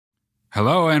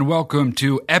Hello and welcome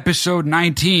to episode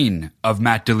 19 of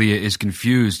Matt D'Elia is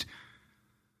Confused.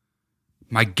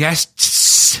 My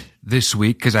guests this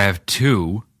week, because I have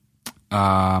two,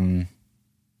 are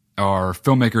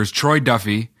filmmakers Troy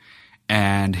Duffy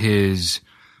and his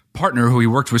partner, who he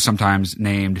worked with sometimes,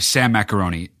 named Sam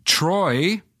Macaroni.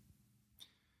 Troy,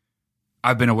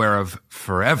 I've been aware of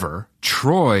forever.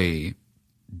 Troy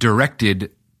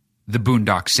directed The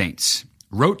Boondock Saints.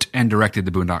 Wrote and directed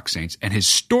The Boondock Saints, and his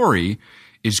story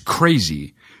is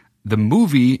crazy. The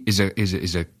movie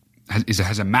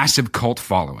has a massive cult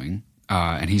following,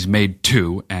 and he's made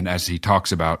two. And as he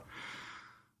talks about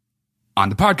on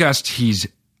the podcast, he's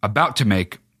about to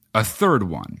make a third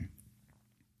one.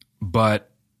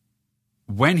 But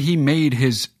when he made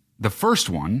the first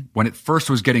one, when it first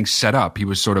was getting set up, he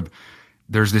was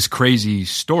there's this crazy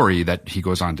story that he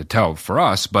goes on to tell for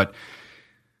us, but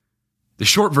the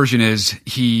short version is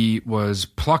he was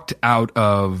plucked out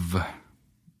of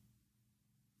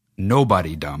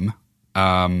nobodydom.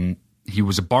 He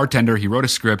was a bartender. He wrote a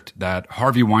script that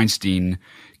Harvey Weinstein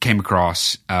came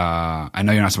across. I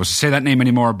know you're not supposed to say that name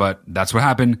anymore, but that's what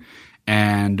happened.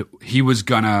 And he was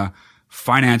going to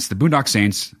finance The Boondock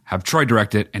Saints, have Troy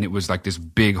direct it, and it was like this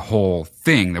big whole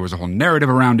thing. There was a whole narrative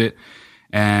around it,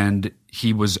 and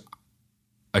he was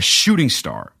a shooting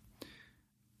star.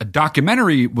 A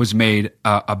documentary was made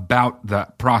about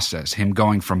that process, him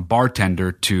going from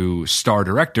bartender to star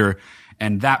director.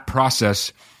 And that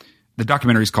process, the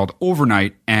documentary is called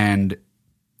Overnight, and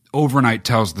Overnight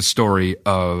tells the story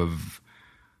of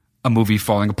a movie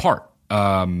falling apart.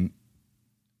 Miramax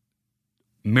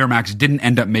didn't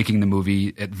end up making the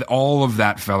movie. All of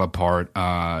that fell apart.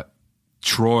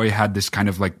 Troy had this kind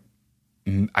of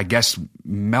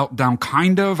meltdown,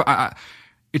 kind of.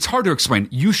 It's hard to explain.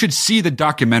 You should see the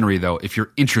documentary, though, if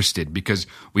you're interested, because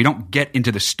we don't get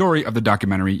into the story of the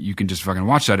documentary. You can just fucking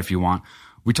watch that if you want.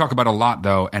 We talk about a lot,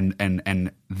 though,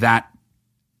 and that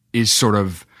is sort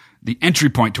of the entry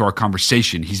point to our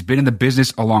conversation. He's been in the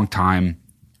business a long time.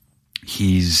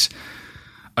 He's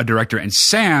a director. And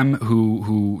Sam,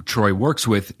 who Troy works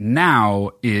with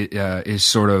now, is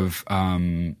sort of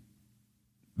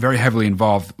very heavily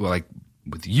involved,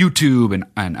 with YouTube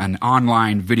and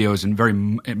online videos and very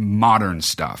modern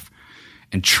stuff.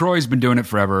 And Troy's been doing it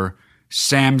forever.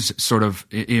 Sam's sort of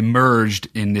emerged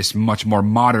in this much more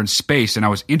modern space. And I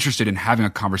was interested in having a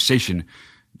conversation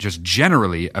just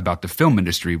generally about the film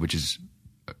industry, which is,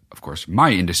 of course,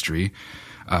 my industry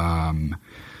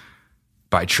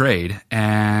by trade.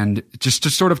 And just to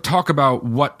sort of talk about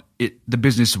what the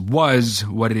business was,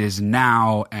 what it is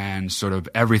now, and sort of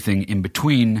everything in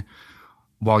between,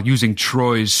 while using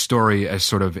Troy's story as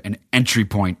sort of an entry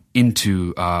point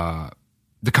into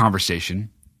the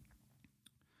conversation.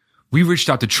 We reached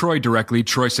out to Troy directly.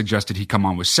 Troy suggested he come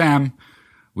on with Sam.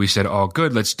 We said, oh,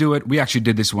 good, let's do it. We actually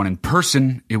did this one in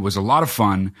person. It was a lot of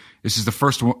fun. This is the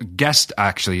first guest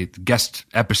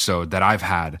episode that I've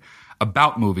had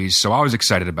about movies, so I was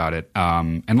excited about it.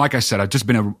 And like I said, I've just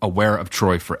been aware of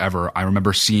Troy forever. I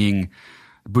remember seeing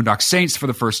Boondock Saints for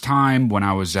the first time when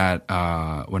I was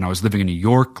living in New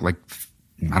York, I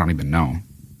don't even know,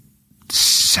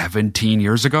 17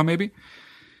 years ago maybe.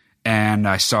 And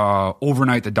I saw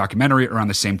Overnight, the documentary, around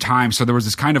the same time. So there was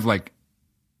this kind of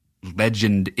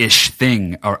legend-ish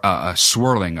thing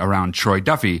swirling around Troy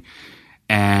Duffy.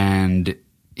 And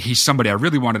he's somebody I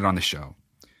really wanted on the show.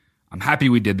 I'm happy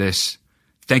we did this.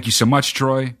 Thank you so much,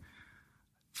 Troy.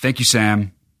 Thank you,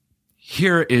 Sam.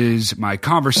 Here is my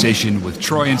conversation with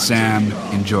Troy and Sam.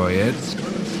 Enjoy it.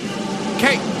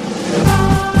 Okay.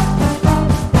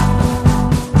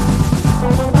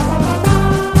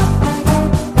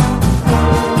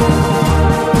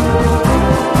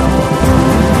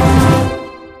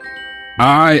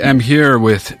 I am here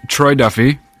with Troy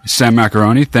Duffy, Sam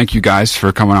Macaroni. Thank you guys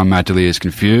for coming on Matt D'Elia is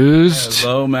Confused.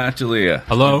 Hello, Matt D'Elia.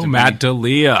 Hello, Matt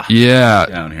D'Elia. Yeah.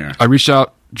 Down here. I reached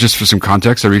out, just for some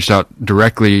context,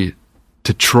 directly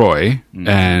to Troy,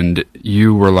 and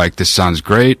you were like, this sounds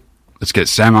great. Let's get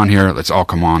Sam on here. Let's all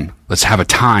come on. Let's have a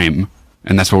time.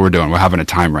 And that's what we're doing. We're having a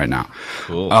time right now.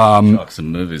 Cool. Talk some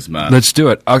movies, man. Let's do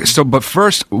it. But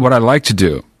first, what I like to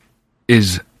do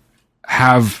is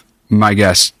have my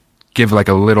guests give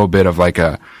a little bit of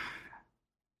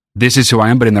this is who I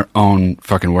am, but in their own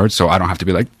fucking words, so I don't have to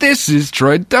be like, this is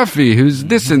Troy Duffy, who's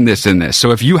this and this and this.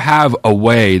 So if you have a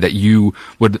way that you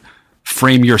would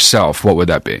frame yourself, what would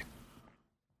that be?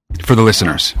 For the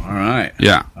listeners. All right.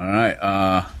 Yeah. All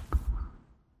right.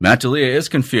 Matt D'Elia is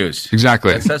confused.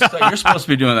 Exactly. You're supposed to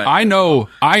be doing that. I know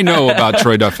about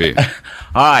Troy Duffy. All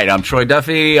right. I'm Troy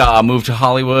Duffy. Moved to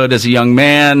Hollywood as a young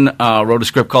man. Wrote a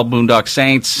script called Boondock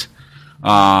Saints.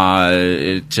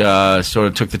 It sort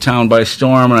of took the town by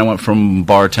storm, and I went from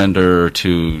bartender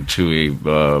to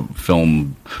a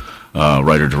film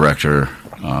writer director.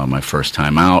 My first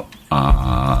time out,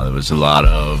 there was a lot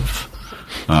of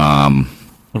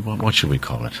what should we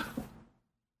call it?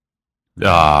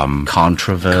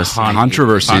 Controversy.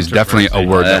 Controversy is definitely a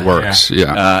word that works.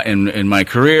 Yeah. In my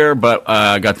career, but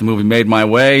I got the movie made my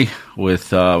way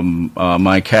with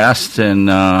my cast, and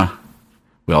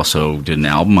we also did an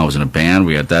album. I was in a band.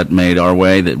 We had that made our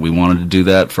way. That we wanted to do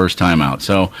that first time out.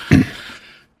 So,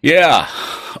 yeah,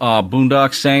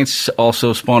 Boondock Saints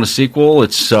also spawned a sequel.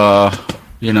 It's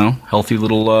healthy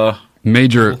little.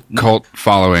 Major cult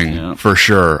following for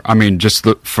sure. I mean, just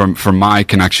from my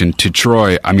connection to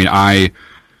Troy. I mean,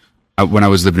 when I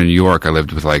was living in New York, I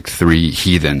lived with like 3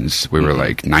 heathens. We were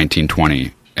like 19,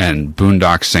 20, and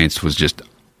Boondock Saints was just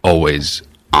always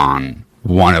on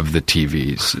one of the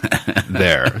TVs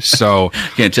there. So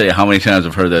can't tell you how many times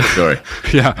I've heard that story.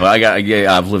 Yeah. Well,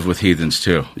 I've lived with heathens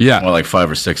too. Yeah. More like 5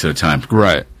 or 6 at a time.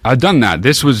 Right. I've done that.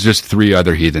 This was just 3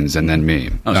 other heathens and then me.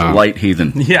 I was a light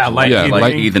heathen. Yeah, light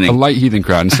heathening. A light heathen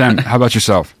crowd. And Sam, how about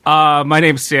yourself? My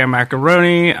name's Sam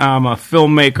Macaroni. I'm a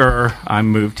filmmaker. I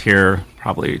moved here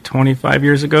probably 25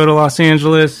 years ago to Los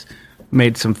Angeles.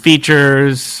 Made some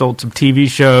features, sold some TV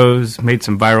shows, made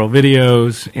some viral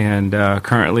videos, and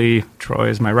currently Troy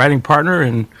is my writing partner,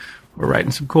 and we're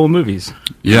writing some cool movies.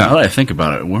 Yeah. Now that I think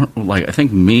about it, I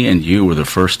think me and you were the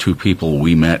first 2 people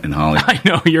we met in Hollywood. I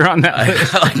know, you're on that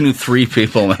list. I knew 3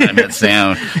 people, and I met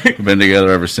Sam. We've been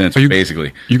together ever since,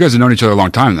 basically. You guys have known each other a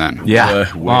long time then.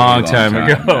 Yeah, long time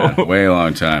ago. Man. Way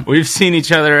long time. We've seen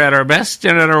each other at our best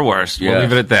and at our worst. We'll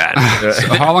leave it at that.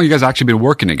 So how long you guys actually been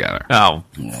working together? Oh,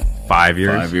 5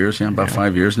 years. 5 years, yeah, about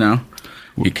 5 years now.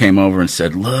 He came over and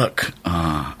said, "Look,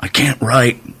 I can't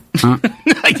write."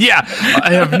 Yeah, I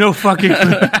have no fucking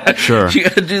clue. Sure. You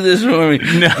got to do this for me.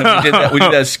 No. We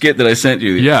did that skit that I sent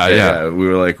you. Yeah. We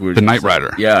were like... The Knight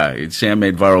Rider. Yeah, Sam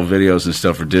made viral videos and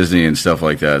stuff for Disney and stuff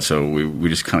like that, so we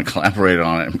just kind of collaborated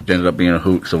on it. It ended up being a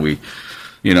hoot, so we,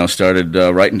 started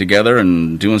writing together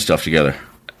and doing stuff together.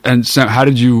 And Sam, how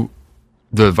did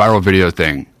the viral video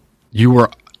thing, you were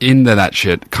into that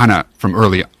shit kind of from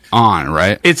early on,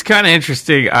 right? It's kind of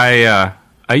interesting.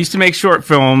 I used to make short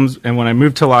films, and when I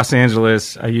moved to Los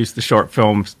Angeles, I used the short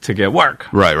films to get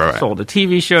work. Right. Sold a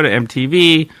TV show to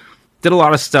MTV, did a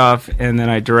lot of stuff, and then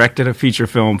I directed a feature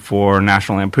film for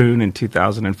National Lampoon in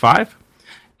 2005.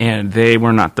 And they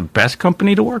were not the best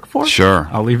company to work for. Sure.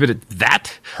 I'll leave it at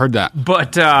that. Heard that.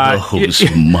 But whose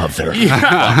mother?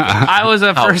 I was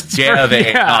a first. How dare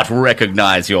they not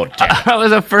recognize your talent? I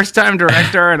was a first-time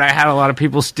director, and I had a lot of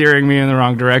people steering me in the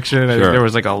wrong direction. Sure. There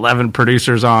was like 11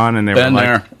 producers on, and they Been were like,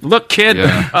 there. "Look, kid,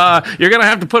 you're gonna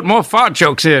have to put more fart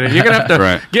jokes in, and you're gonna have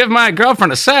to give my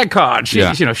girlfriend a SAG card. She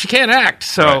can't act."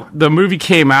 So the movie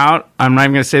came out. I'm not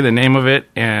even gonna say the name of it,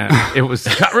 and it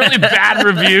got really bad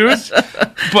reviews.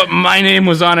 But my name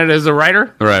was on it as a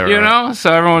writer, right.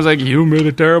 So everyone was like, "You made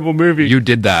a terrible movie. You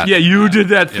did that. Yeah, you did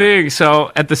that thing."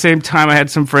 So at the same time, I had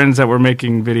some friends that were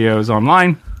making videos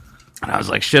online, and I was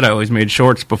like, "Shit!" I always made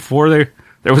shorts before there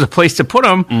was a place to put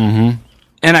them,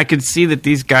 and I could see that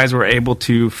these guys were able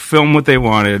to film what they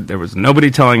wanted. There was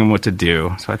nobody telling them what to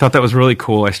do, so I thought that was really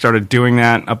cool. I started doing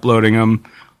that, uploading them. A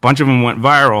bunch of them went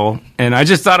viral, and I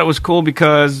just thought it was cool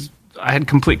because I had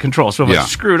complete control. So if I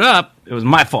screwed up, it was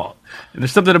my fault. And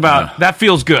there's something about that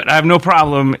feels good. I have no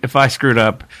problem if I screwed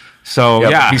up. So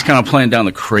he's kind of playing down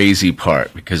the crazy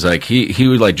part because like he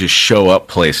would like just show up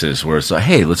places where it's like,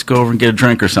 hey, let's go over and get a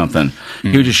drink or something.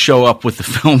 He would just show up with the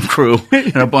film crew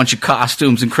and a bunch of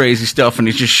costumes and crazy stuff, and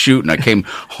he's just shooting. I came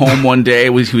home one day, he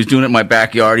was doing it in my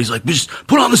backyard. He's like, just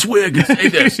put on this wig and say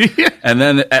this. And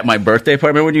then at my birthday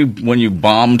party, remember when you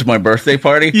bombed my birthday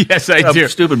party? Yes, I do. A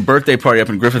stupid birthday party up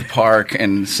in Griffith Park,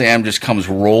 and Sam just comes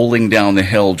rolling down the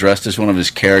hill dressed as one of his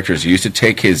characters. He used to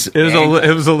take his. It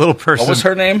was a little person. What was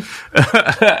her name?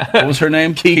 What was her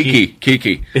name?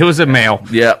 Kiki. It was a male.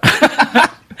 Yeah.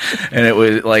 And it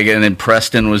was like, and then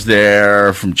Preston was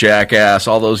there from Jackass.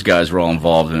 All those guys were all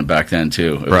involved in it back then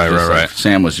too. Right.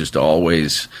 Sam was just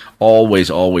always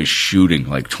shooting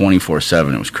like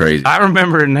 24/7. It was crazy. I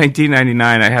remember in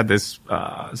 1999, I had this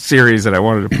series that I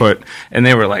wanted to put, and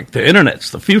they were like, "The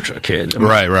internet's the future, kid." And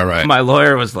Right. My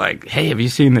lawyer was like, "Hey, have you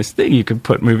seen this thing? You could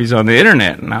put movies on the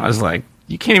internet." And I was like,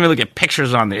 "You can't even look at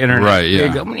pictures on the internet." Right, yeah.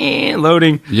 They go, "Meh,"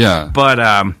 loading. Yeah.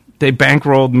 But they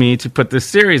bankrolled me to put this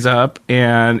series up,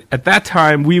 and at that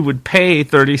time, we would pay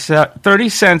 30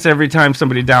 cents every time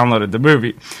somebody downloaded the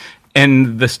movie.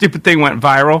 And the stupid thing went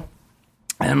viral.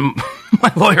 And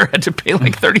my lawyer had to pay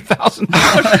like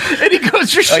 $30,000. And he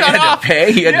goes, "You're shut off."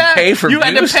 You had to pay for you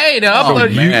had to views? pay to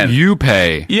upload. man. You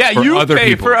pay. Yeah, for you other pay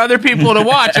people. for other people to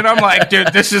watch, and I'm like,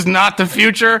 dude, this is not the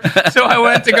future. So I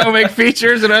went to go make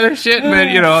features and other shit, and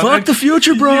then Fuck the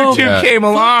future, bro. YouTube came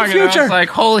along, and I future. was like,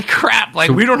 holy crap!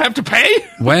 Like we don't have to pay.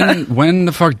 When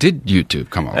the fuck did YouTube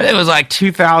come along? It was like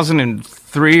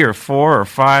 2003 or 4 or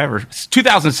 5 or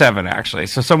 2007 actually.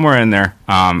 So somewhere in there.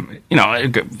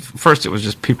 First it was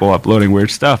just people uploading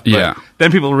weird stuff. But Yeah.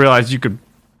 Then people realized you could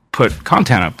put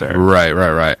content up there.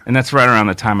 Right. And that's right around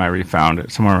the time I refound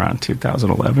it, somewhere around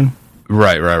 2011.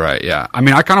 Right. Yeah. I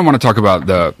mean, I kind of want to talk about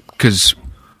because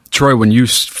Troy, when you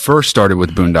first started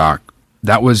with Boondock,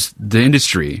 that was the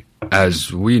industry,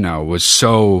 as we know, was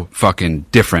so fucking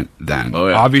different then. Oh,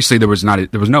 yeah. Obviously, there was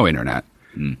no internet,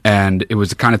 and it was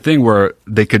the kind of thing where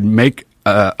they could make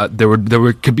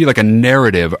could be like a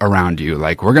narrative around you,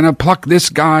 like we're gonna pluck this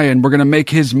guy and we're gonna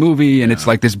make his movie, and it's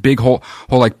like this big whole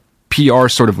like PR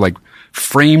sort of like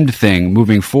framed thing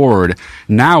moving forward.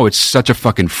 Now it's such a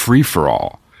fucking free for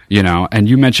all. And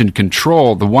you mentioned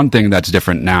Control. The one thing that's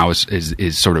different now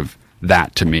is sort of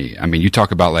that to me. I mean, you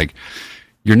talk about like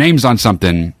your name's on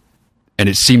something and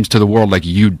it seems to the world like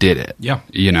you did it. Yeah.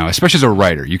 Especially as a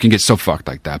writer, you can get so fucked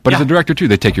like that. But as Yeah. a director too,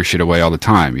 they take your shit away all the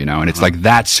time, and it's like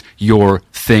that's your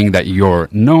thing that you're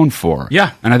known for.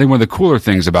 Yeah. And I think one of the cooler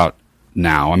things about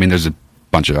now, I mean, there's a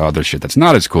bunch of other shit that's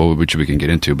not as cool, which we can get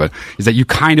into, but is that you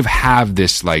kind of have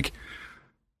this like,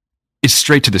 it's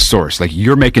straight to the source. Like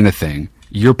you're making the thing.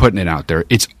 You're putting it out there.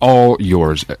 It's all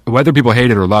yours. Whether people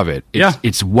hate it or love it,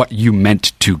 it's what you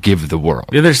meant to give the world.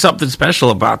 Yeah, there's something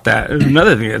special about that. And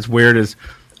another thing that's weird is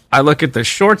I look at the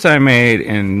shorts I made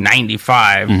in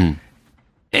 95, and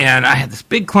I had this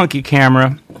big clunky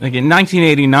camera. Like in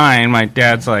 1989, my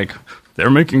dad's like, they're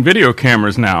making video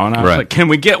cameras now. And I was like, can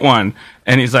we get one?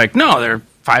 And he's like, no, they're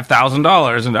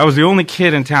 $5,000, and I was the only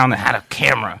kid in town that had a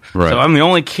camera. Right. So I'm the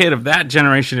only kid of that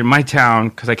generation in my town,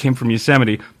 because I came from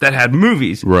Yosemite, that had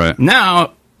movies. Right.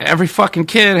 Now every fucking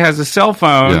kid has a cell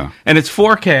phone, and it's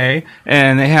 4K,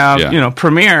 and they have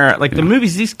Premiere. Like the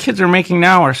movies these kids are making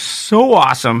now are so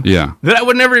awesome that I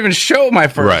would never even show my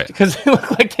first, because they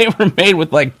look like they were made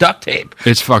with like duct tape.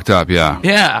 It's fucked up, yeah.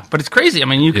 Yeah, but it's crazy. I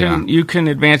mean, you can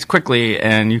advance quickly,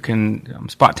 and you can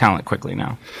spot talent quickly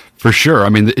now. For sure. I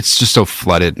mean, it's just so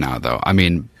flooded now, though. I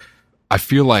mean, I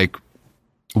feel like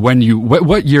when you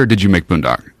what year did you make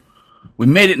Boondock? We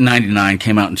made it in 99,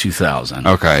 came out in 2000.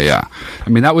 Okay, yeah. I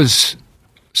mean, that was...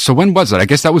 So when was that? I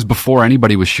guess that was before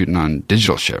anybody was shooting on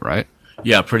digital shit, right?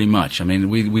 Yeah, pretty much. I mean,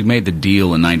 we made the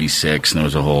deal in 96, and there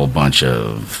was a whole bunch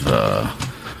of... there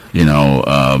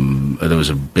was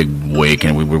a big wake,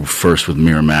 and we were first with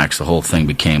Miramax. The whole thing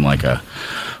became like a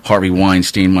Harvey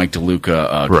Weinstein, Mike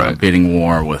DeLuca kind of bidding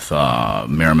war with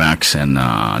Miramax and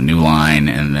New Line,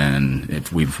 and then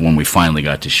when we finally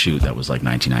got to shoot, that was like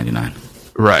 1999.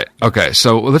 Right. Okay.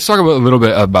 So let's talk a little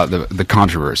bit about the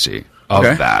controversy of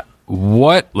that.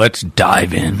 Let's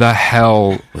dive in. The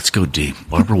hell? Let's go deep.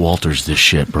 Barbara Walters, this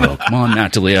shit, bro. Come on,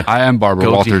 Natalia. I am Barbara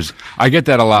Go Walters. deep. I get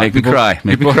that a lot. Make me cry.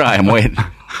 Make me cry. I'm waiting.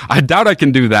 I doubt I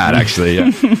can do that, actually.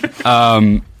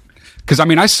 Yeah. Because I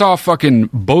mean, I saw fucking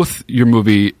both your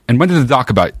movie, and when did the doc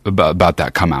about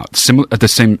that come out? At the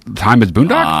same time as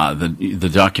Boondock? The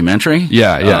documentary.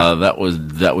 Yeah.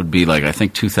 That would be like I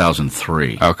think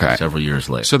 2003. Okay, several years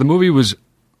later. So the movie was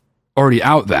already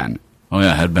out then. Oh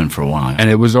yeah, it had been for a while, and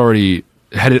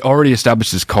had it already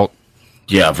established this cult?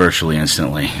 Yeah, virtually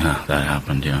instantly. Yeah, that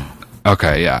happened. Yeah.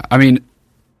 Okay. Yeah. I mean,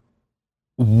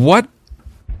 what?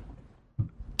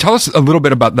 Tell us a little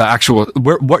bit about the actual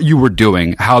what you were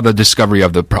doing, how the discovery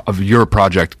of your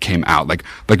project came out. Like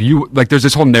there's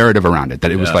this whole narrative around it that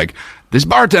it was like this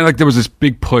bartender. Like there was this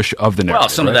big push of the narrative. Well,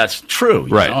 some of that's true,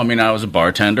 you right? know? I mean, I was a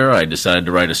bartender. I decided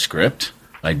to write a script.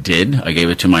 I did. I gave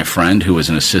it to my friend who was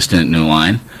an assistant at New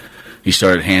Line. He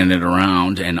started handing it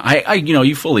around, and I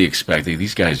you fully expect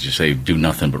these guys just do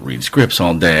nothing but read scripts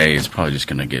all day. It's probably just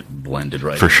going to get blended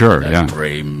right for into sure. That yeah,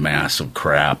 gray mass of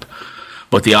crap.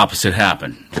 But the opposite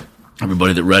happened.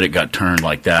 Everybody that read it got turned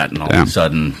like that, and all of a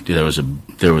sudden there was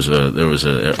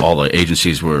all the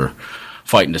agencies were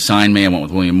fighting to sign me. I went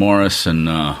with William Morris, and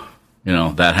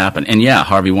that happened. And yeah,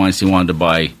 Harvey Weinstein wanted to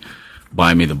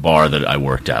buy me the bar that I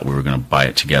worked at. We were going to buy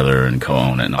it together and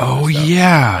co-own it. And all that stuff.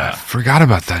 Yeah, forgot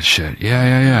about that shit.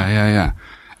 Yeah.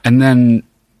 And then,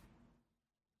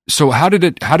 so how did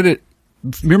it?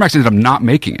 Miramax ended up not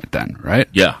making it then, right?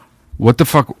 Yeah. What the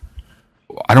fuck?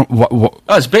 I don't. What?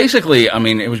 It's basically. I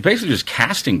mean, it was basically just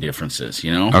casting differences,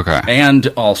 Okay. And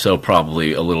also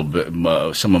probably a little bit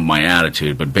some of my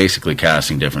attitude, but basically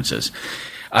casting differences.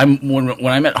 When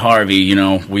I met Harvey, you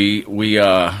know, we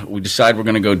decide we're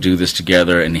going to go do this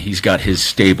together, and he's got his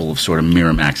stable of sort of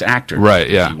Miramax actors, Right,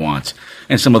 yeah. he wants,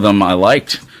 and some of them I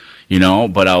liked, you know,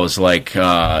 but I was like,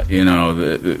 you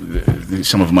know,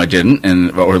 some of them I didn't,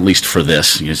 or at least for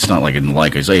this, it's not like I didn't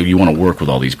like it. It's like, you want to work with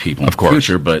all these people in the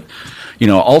future, but you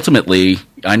know, ultimately,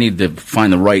 I need to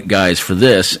find the right guys for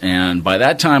this, and by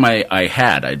that time,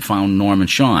 I'd found Norman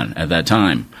Sean at that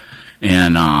time.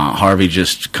 And Harvey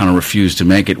just kind of refused to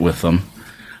make it with them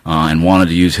and wanted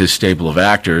to use his stable of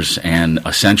actors. And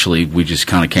essentially, we just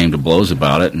kind of came to blows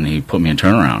about it, and he put me in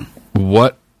Turnaround.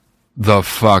 What the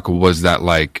fuck was that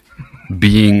like,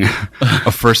 being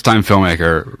a first-time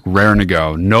filmmaker, raring to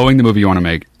go, knowing the movie you want to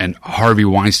make, and Harvey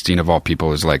Weinstein, of all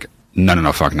people, is like,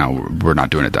 no, fuck no, we're not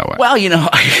doing it that way. Well, you know,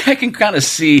 I can kind of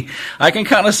see, you know,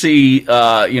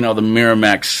 the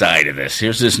Miramax side of this.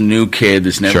 Here's this new kid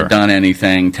that's never done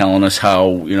anything, telling us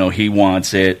how, you know, he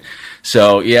wants it.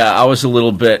 So yeah, I was a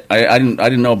little bit. I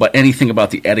didn't know about anything about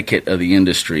the etiquette of the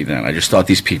industry then. I just thought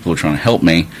these people were trying to help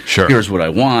me. Sure. Here's what I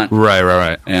want.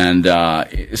 Right. And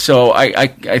so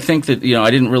I think that, you know, I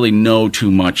didn't really know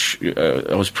too much.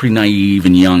 I was pretty naive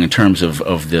and young in terms of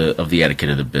the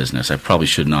etiquette of the business. I probably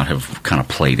should not have kind of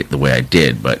played it the way I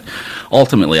did. But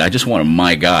ultimately, I just wanted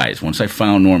my guys. Once I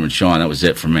found Norman Sean, that was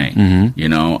it for me. Mm-hmm. You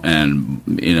know, and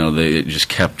you know they just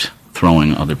kept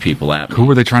throwing other people at me. Who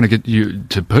were they trying to get you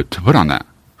to put on that?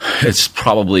 It's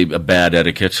probably a bad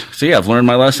etiquette. So yeah, I've learned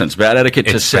my lessons. Bad etiquette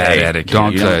to say. Bad etiquette.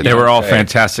 Don't say it. They were all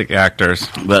fantastic actors.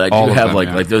 But I do have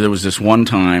them, like there was this one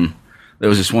time. There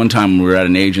was this one time we were at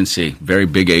an agency, very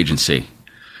big agency,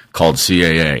 called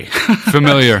CAA.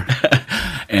 Familiar.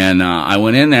 And I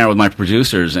went in there with my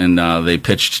producers, and they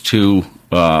pitched 2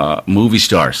 movie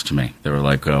stars to me. They were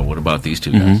like, "What about these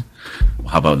 2 guys?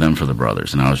 How about them for the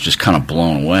brothers?" And I was just kind of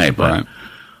blown away. But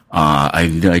I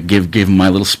give them my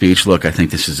little speech. Look, I think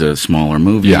this is a smaller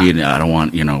movie, and I don't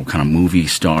want, you know, kind of movie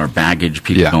star baggage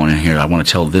people going in here. I want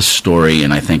to tell this story,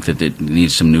 and I think that it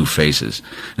needs some new faces.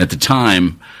 And at the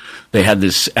time, they had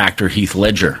this actor Heath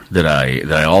Ledger that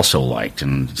I also liked,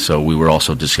 and so we were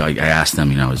also I asked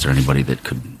them, you know, is there anybody that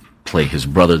could play his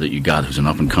brother that you got who's an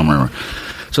up and comer?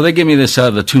 So they give me this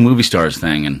the 2 movie stars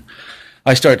thing, and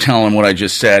I start telling them what I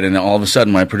just said, and all of a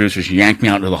sudden my producers yank me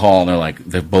out into the hall, and they're like,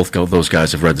 those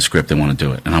guys have read the script, they want to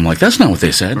do it. And I'm like, that's not what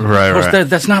they said. Right.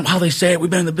 That's not how they say it.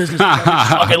 We've been in the business.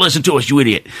 Okay, listen to us, you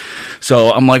idiot.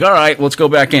 So I'm like, all right, let's go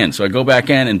back in. So I go back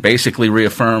in and basically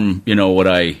reaffirm, you know, what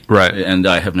I... Right. And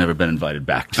I have never been invited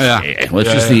back to Yeah.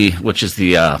 CAA, which is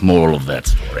the moral of that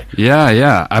story.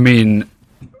 Yeah. I mean...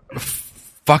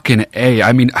 Fucking A.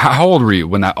 I mean, how old were you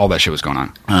when all that shit was going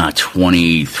on?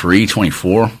 23,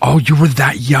 24. Oh, you were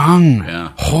that young.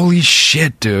 Yeah. Holy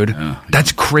shit, dude. Yeah.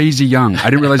 That's crazy young. I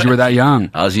didn't realize you were that young.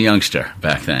 I was a youngster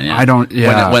back then. Yeah. I don't,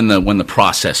 yeah. When the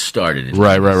process started.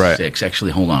 Right.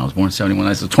 Actually, hold on. I was born in 71. I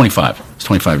was 25. I was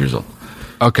 25 years old.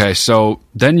 Okay, so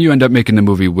then you end up making the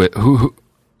movie with, who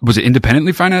was it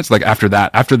independently financed? Like after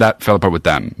that fell apart with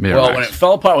them. Miramax. Well, when it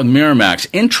fell apart with Miramax,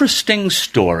 interesting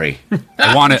story.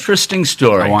 I want it. Interesting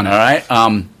story. I want it. All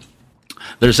right.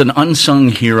 There's an unsung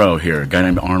hero here, a guy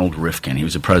named Arnold Rifkin. He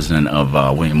was the president of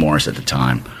William Morris at the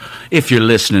time. If you're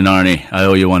listening, Arnie, I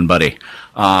owe you one, buddy.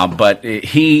 But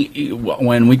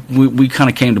when we kind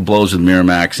of came to blows with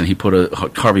Miramax,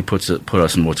 and Harvey put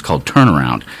us in what's called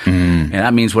turnaround, and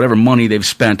that means whatever money they've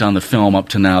spent on the film up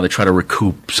to now, they try to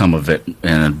recoup some of it,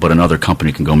 but another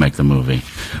company can go make the movie,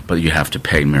 but you have to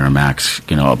pay Miramax,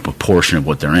 you know, a portion of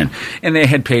what they're in. And they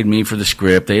had paid me for the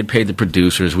script, they had paid the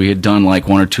producers, we had done like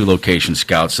 1 or 2 location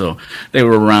scouts, so they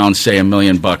were around, say, $1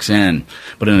 million in.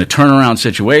 But in a turnaround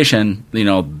situation, you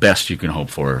know, best you can hope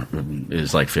for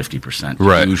is like 50%.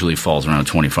 Right. It usually falls around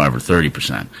 25 or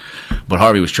 30%. But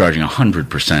Harvey was charging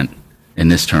 100% in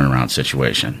this turnaround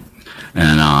situation.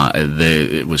 And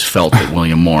it was felt that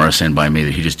William Morris and by me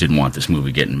that he just didn't want this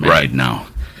movie getting made now.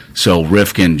 So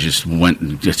Rifkin just went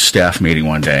and just staff meeting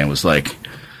one day and was like,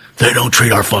 they don't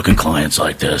treat our fucking clients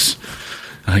like this.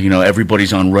 You know,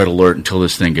 everybody's on red alert until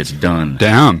this thing gets done.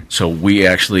 Damn. So we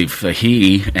actually,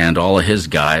 he and all of his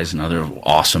guys, another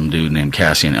awesome dude named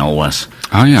Cassian Elwes.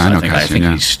 Oh, yeah, I know Cassian. I think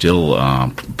he's still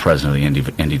president of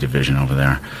the indie division over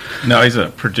there. No, he's a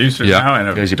producer now, and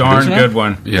a darn good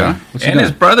one. Yeah. And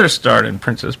his brother starred in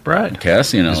Princess Bride.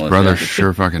 Cassian Elwes. His brother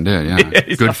sure fucking did,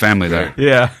 yeah. Good family there.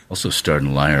 Yeah. Also starred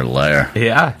in Liar Liar.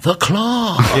 Yeah. The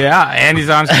Claw. Yeah, and he's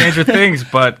on Stranger Things,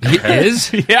 but... He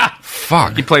is? Yeah.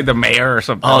 Fuck. He played the mayor or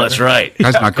something. Oh, that's right.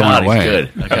 That's not going away. He's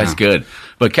good. That guy's good.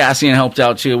 But Cassian helped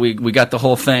out too. We got the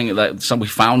whole thing. We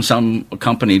found some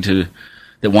company that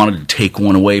wanted to take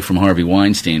one away from Harvey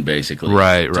Weinstein, basically.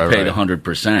 Right. To pay the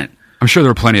 100%. I'm sure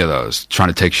there were plenty of those trying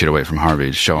to take shit away from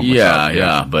Harvey. Show him.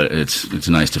 Yeah, but it's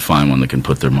nice to find one that can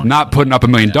put their money. Not putting up $1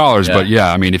 million, but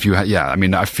I mean, if you, I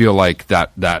mean, I feel like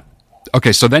that.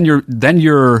 Okay, so then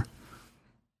you're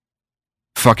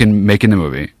fucking making the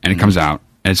movie, and it comes out,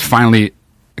 and it's finally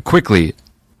quickly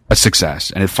a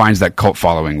success, and it finds that cult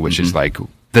following, which is like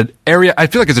the area. I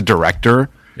feel like as a director,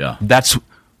 that's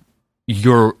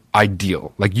your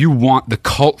ideal. Like, you want the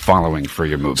cult following for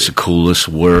your movie. It's the coolest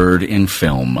word in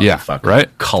film.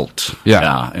 Right? Cult.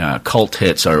 Yeah. Cult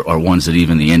hits are ones that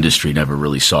even the industry never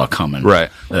really saw coming. Right.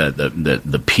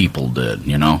 The people did,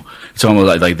 you know? It's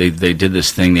almost like they did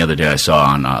this thing the other day I saw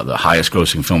on the highest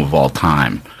grossing film of all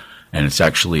time. And it's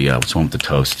actually, what's one with the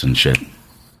toasts and shit?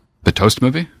 The Toast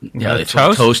movie? Yeah, they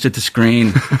throw toast at the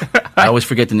screen. I always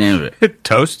forget the name of it.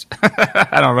 Toast?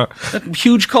 I don't know.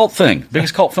 Huge cult thing.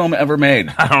 Biggest cult film ever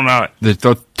made. I don't know it. They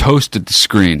throw toast at the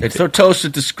screen. They throw toast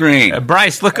at the screen.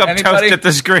 Bryce, look up Anybody? Toast at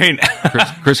the screen.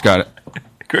 Chris got it.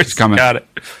 Chris coming. got it.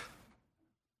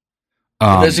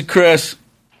 There's a Chris.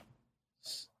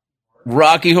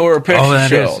 Rocky Horror Picture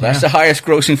Show. That's the highest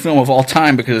grossing film of all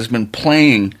time because it's been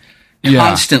playing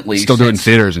constantly. Still doing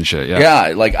theaters and shit,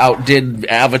 Yeah, like outdid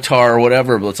Avatar or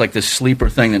whatever, but it's like this sleeper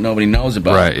thing that nobody knows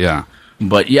about. Right, yeah.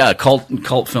 But yeah, cult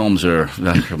films are,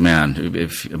 man,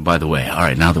 by the way, all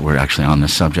right, now that we're actually on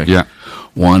this subject,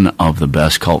 one of the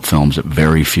best cult films that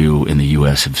very few in the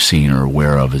U.S. have seen or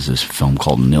aware of is this film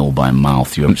called Nil by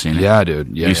Mouth. You ever seen it? Yeah,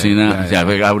 dude. Yeah, you seen that? Yeah,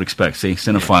 I would expect. See,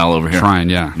 cinephile over here. Trying,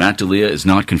 yeah. Matt D'Elia is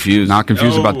not confused. Not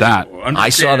confused about that. I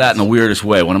saw that in the weirdest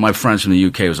way. One of my friends from the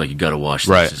UK was like, you got to watch this.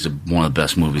 Right. It's one of the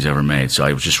best movies ever made. So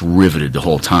I was just riveted the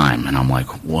whole time. And I'm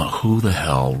like, well, who the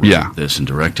hell wrote this and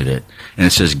directed it? And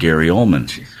it says Gary Oldman.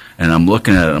 And I'm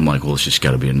looking at it, I'm like, well, it's just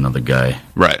got to be another guy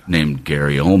named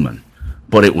Gary Oldman.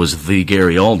 But it was the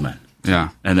Gary Oldman. Yeah.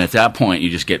 And at that point, you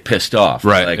just get pissed off.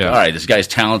 Right. Like, all right, this guy's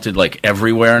talented like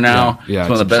everywhere now. Yeah. He's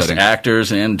one of the best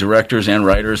actors and directors and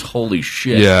writers. Holy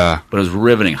shit. Yeah. But it was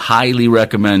riveting. Highly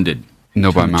recommended.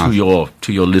 No by mouth.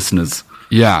 To your listeners.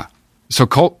 Yeah. So,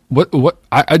 Colt,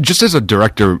 I just as a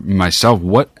director myself,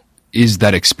 what is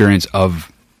that experience of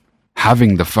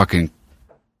having the fucking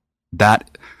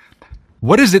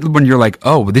what is it when you're like,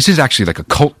 oh, this is actually like a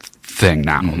cult thing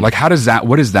now? Like,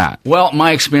 what is that? Well,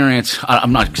 my experience,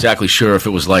 I'm not exactly sure if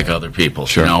it was like other people.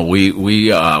 Sure. You know, we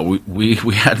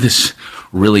had this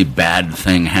really bad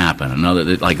thing happen.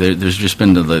 There's just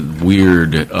been the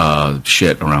weird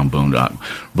shit around Boondock.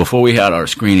 Before we had our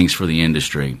screenings for the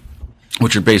industry,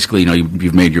 which are basically, you know,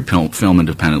 you've made your film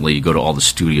independently. You go to all the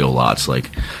studio lots like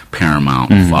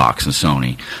Paramount, and Fox, and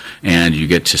Sony, and you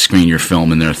get to screen your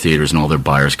film in their theaters, and all their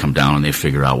buyers come down and they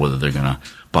figure out whether they're going to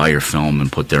buy your film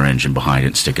and put their engine behind it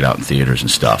and stick it out in theaters and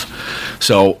stuff.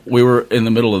 So we were in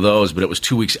the middle of those, but it was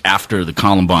 2 weeks after the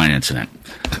Columbine incident,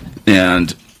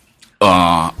 and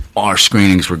our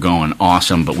screenings were going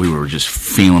awesome, but we were just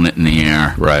feeling it in the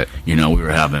air. Right. You know, we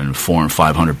were having 400 and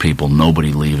 500 people,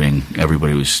 nobody leaving.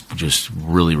 Everybody was just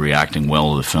really reacting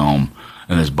well to the film.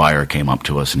 And this buyer came up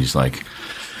to us and he's like,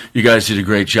 you guys did a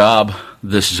great job.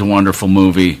 This is a wonderful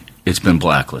movie. It's been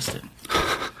blacklisted.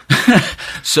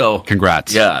 So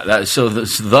congrats. Yeah.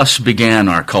 Thus began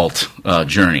our cult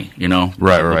journey. You know,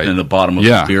 right. In the bottom of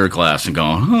a beer glass and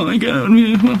going, oh my god,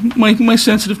 my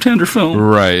sensitive, tender film.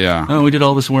 Right. Yeah. Oh, we did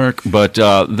all this work, but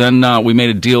then we made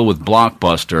a deal with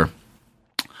Blockbuster,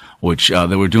 which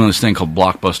they were doing this thing called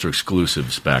Blockbuster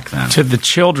exclusives back then. To the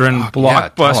children,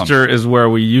 Blockbuster is where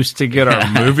we used to get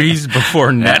our movies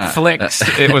before Netflix.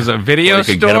 It was a video you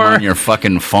store. Could get them on your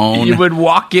fucking phone. You would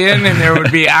walk in and there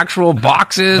would be actual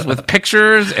boxes with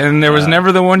pictures, and there was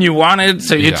never the one you wanted,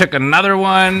 so you took another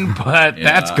one, but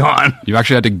that's gone. You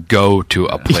actually had to go to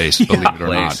a place, believe it or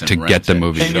not, to get the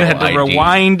movie. And you had to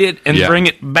rewind it and bring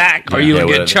it back, or you would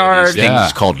get charged.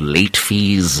 Things called late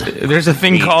fees. There's a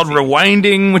thing called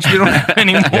rewinding, which we don't have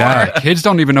anymore. Yeah, kids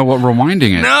don't even know what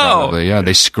rewinding is. No. Probably. Yeah,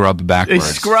 they scrub backwards.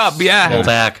 They scrub, Pull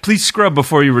back. Please scrub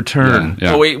before you return.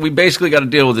 Yeah. So we basically got to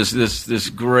deal with this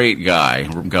great guy,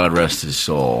 God rest his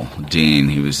soul, Dean.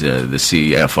 He was the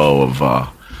CFO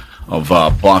of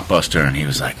Blockbuster, and he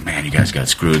was like, man, you guys got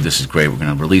screwed. This is great. We're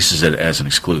going to release it as an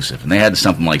exclusive. And they had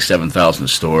something like 7,000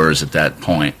 stores at that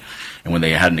point. And when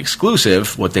they had an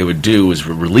exclusive, what they would do is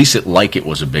release it like it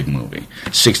was a big movie.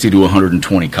 60 to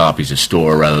 120 copies a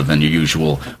store rather than your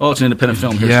usual, it's an independent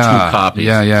film, here's 2 copies.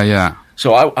 Yeah.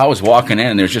 So I was walking in,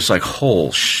 and there's just like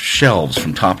whole shelves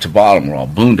from top to bottom were all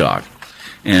Boondock.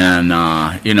 And,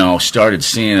 started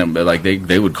seeing them, but like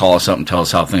they would call us up and tell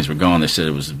us how things were going. They said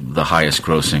it was the highest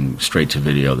grossing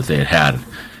straight-to-video that they had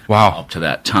up to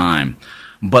that time.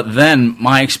 But then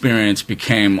my experience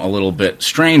became a little bit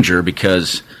stranger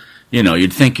because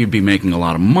you'd think you'd be making a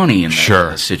lot of money in that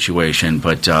Sure. situation,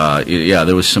 but yeah,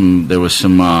 there was some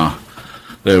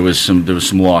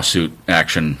lawsuit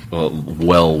action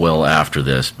well after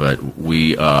this, but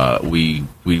we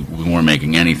weren't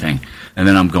making anything. And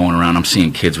then I'm going around, I'm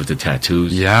seeing kids with the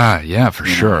tattoos. Yeah, for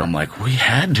sure. I'm like, we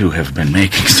had to have been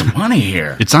making some money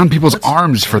here. It's on people's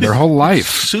arms for their whole life.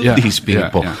 Sue these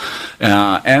people.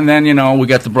 Yeah. And then, we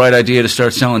got the bright idea to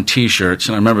start selling T-shirts.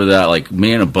 And I remember that, like,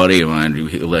 me and a buddy of mine,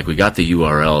 we got the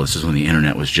URL. This is when the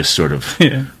internet was just sort of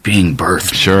being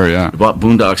birthed. Sure, yeah. We bought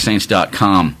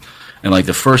boondocksaints.com. And, like,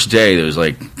 the first day, there was,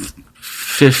 like,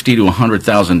 50 to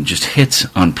 100,000 just hits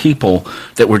on people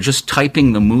that were just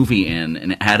typing the movie in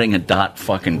and adding a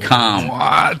 .com.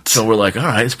 What? So we're like, all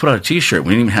right, let's put out a T-shirt.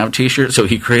 We didn't even have a T-shirt, so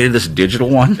he created this digital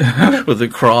one with a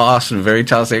cross and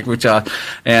Veritas Equitas,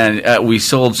 and we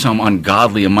sold some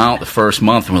ungodly amount the first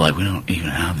month, and we're like, we don't even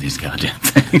have these goddamn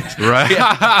things. Right.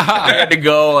 I had to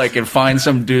go and find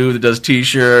some dude that does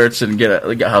T-shirts and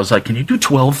I was like, can you do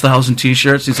 12,000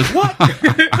 T-shirts? He's like, what?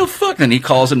 The fuck? Then he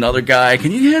calls another guy,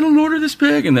 can you handle an order this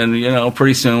big? And then,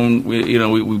 pretty soon,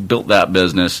 we built that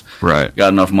business. Right.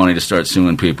 Got enough money to start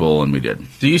suing people, and we did.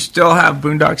 Do you still have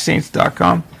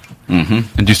boondocksaints.com? Mm-hmm.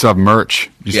 And do you still have merch?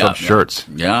 Do you still have shirts?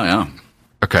 Yeah.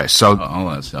 Okay, so All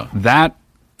that stuff. that...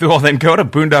 Well, then go to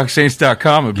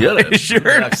boondocksaints.com and buy a shirt.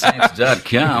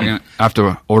 Boondocksaints.com. I'm going to have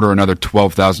to order another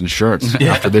 12,000 shirts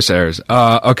after this airs.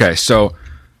 Okay, so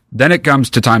then it comes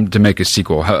to time to make a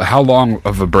sequel. How long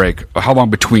of a break? How long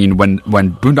between when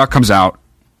Boondock comes out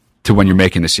to when you're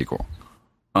making the sequel?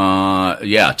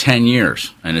 10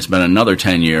 years. And it's been another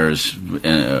 10 years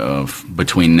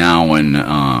between now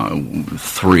and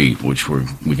 3, which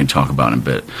we can talk about in a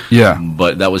bit. Yeah.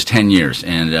 But that was 10 years.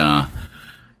 And,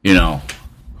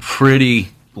 pretty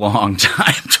long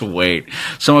time to wait.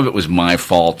 Some of it was my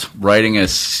fault. Writing a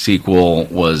sequel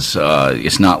was,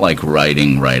 it's not like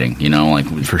writing,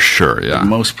 For sure, yeah.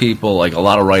 most people, like a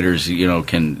lot of writers,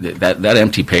 can that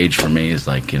empty page for me is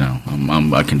like,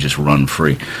 I can just run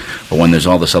free. But when there's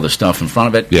all this other stuff in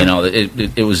front of it,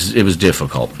 it was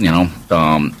difficult,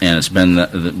 and it's been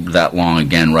that long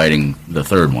again writing the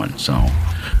third one. So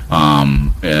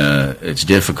it's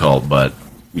difficult, but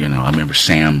I remember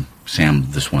Sam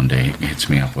this one day hits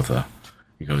me up with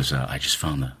he goes, I just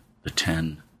found the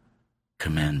 10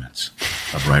 commandments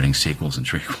of writing sequels and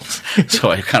trequels. So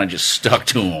I kind of just stuck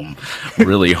to them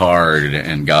really hard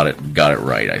and got it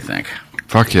right, I think.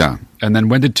 Fuck yeah. And then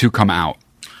when did 2 come out?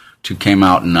 2 came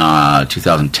out in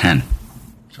 2010.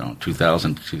 So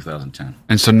 2000 to 2010.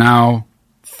 And so now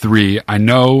 3, I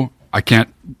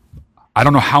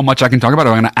don't know how much I can talk about it.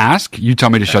 I'm going to ask. You tell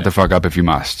me to shut the fuck up if you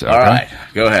must. Okay? All right,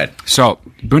 go ahead. So,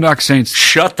 Boondock Saints.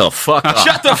 Shut the fuck up.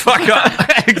 Shut the fuck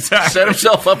up. Exactly. Set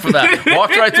himself up for that.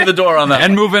 Walked right through the door on that.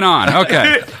 And moving on.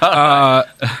 Okay.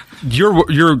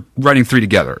 You're writing 3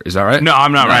 together. Is that right? No,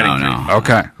 I'm not writing. No.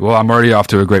 Okay. Well, I'm already off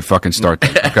to a great fucking start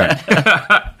then. Okay.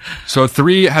 So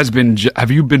 3 has been.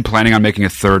 Have you been planning on making a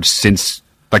third since?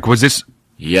 Like, was this?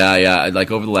 Yeah. Like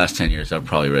over the last 10 years, I've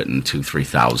probably written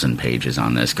 2,000-3,000 pages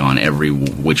on this, gone every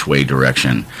which way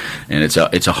direction, and it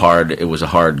was a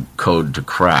hard code to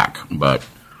crack, but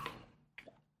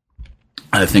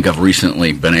I think I've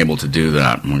recently been able to do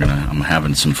that. I'm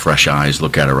having some fresh eyes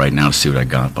look at it right now to see what I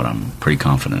got, but I'm pretty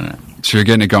confident in it. So you're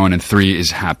getting it going, and 3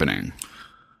 is happening.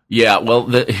 Yeah, well,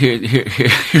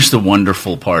 here's the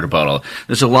wonderful part about all.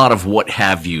 There's a lot of what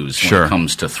have yous when it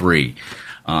comes to 3.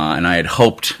 And I had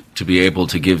hoped to be able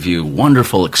to give you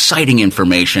wonderful, exciting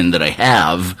information that I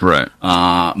have. Right.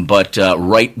 But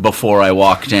right before I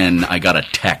walked in, I got a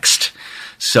text.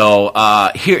 So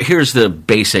here's the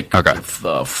basic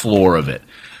floor of it.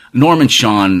 Norman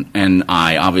Sean and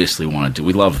I obviously wanted to.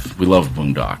 We love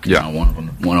Boondock. Yeah.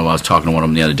 One of I was talking to one of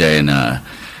them the other day, and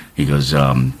he goes,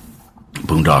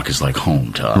 "Boondock is like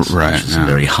home to us." Right. It's a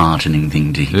very heartening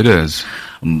thing to hear. It is.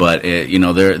 But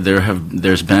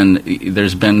there's been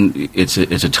it's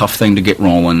a tough thing to get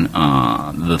rolling.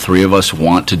 The 3 of us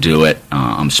want to do it.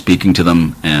 I'm speaking to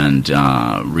them and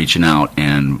reaching out,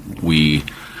 and we're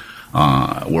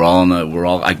all on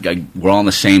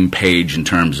the same page in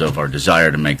terms of our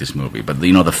desire to make this movie. But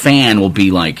the fan will be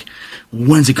like,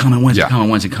 when's it coming? When's it coming?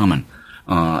 When's it coming?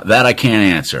 That I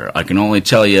can't answer. I can only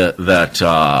tell you that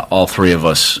all 3 of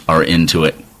us are into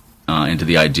it. Into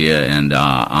the idea, and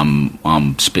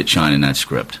I'm spit shining that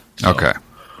script. So Okay.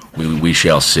 We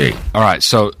shall see. All right.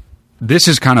 So this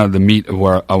is kind of the meat of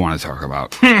where I want to talk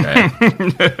about. Okay.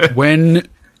 When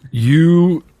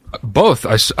you both,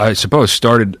 I suppose,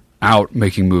 started out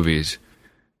making movies,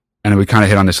 and we kind of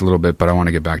hit on this a little bit, but I want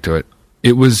to get back to it.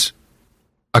 It was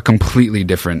a completely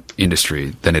different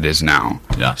industry than it is now.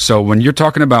 Yeah. So when you're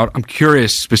talking about, I'm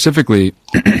curious specifically,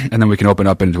 and then we can open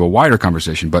up into a wider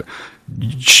conversation, but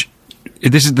this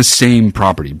is the same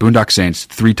property, Boondock Saints,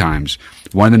 3 times,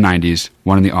 one in the 90s,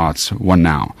 one in the aughts, one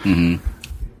now. Mm-hmm.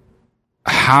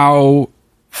 How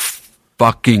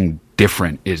fucking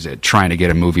different is it trying to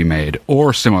get a movie made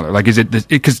or similar? Like, is it,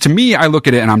 because to me, I look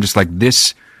at it and I'm just like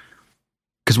this,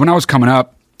 because when I was coming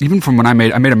up, even from when I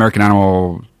made American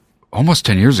Animal almost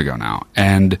 10 years ago now.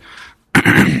 And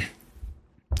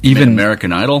even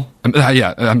American Idol?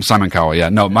 I'm Simon Cowell. Yeah.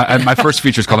 No, my first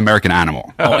feature is called American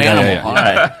Animal. Oh, Animal. Yeah. All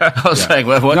right. I was like,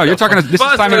 what? No, you're talking, this is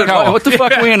Simon Cowell. What the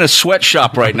fuck are we in a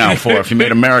sweatshop right now for if you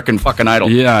made American fucking Idol?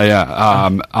 Yeah.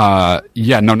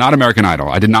 No, not American Idol.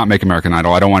 I did not make American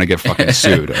Idol. I don't want to get fucking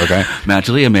sued. Okay. Matt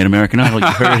D'Elia made American Idol. You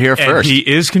heard it here first. He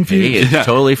is confused. He is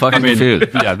totally fucking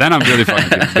confused. Yeah. Then I'm really fucking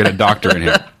confused. Get a doctor in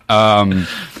here.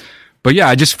 But yeah,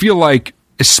 I just feel like,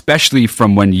 especially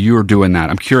from when you're doing that,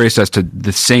 I'm curious as to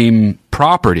the same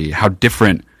property, how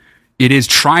different it is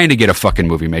trying to get a fucking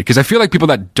movie made. Because I feel like people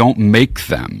that don't make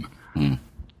them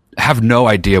have no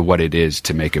idea what it is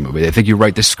to make a movie. They think you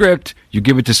write the script, you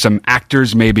give it to some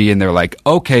actors maybe, and they're like,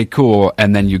 okay, cool,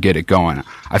 and then you get it going.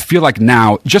 I feel like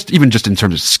now, even just in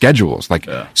terms of schedules, like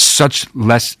such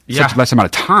less amount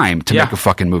of time to make a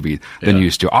fucking movie than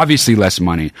used to. Obviously less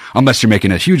money. Unless you're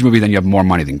making a huge movie, then you have more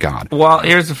money than God. Well,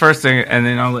 here's the first thing, and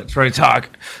then I'll let Troy talk.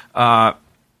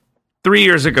 3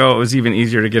 years ago, it was even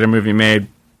easier to get a movie made.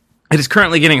 It is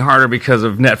currently getting harder because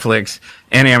of Netflix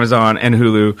and Amazon and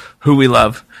Hulu, who we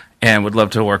love and would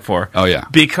love to work for. Oh, yeah.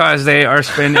 Because they are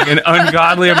spending an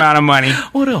ungodly amount of money.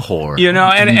 What a whore. You know,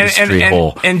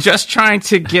 and just trying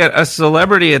to get a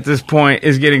celebrity at this point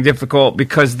is getting difficult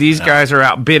because these guys are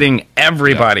outbidding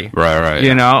everybody. Yeah. Right.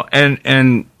 You know,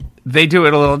 and they do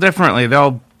it a little differently.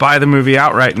 They'll buy the movie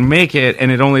outright and make it, and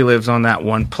it only lives on that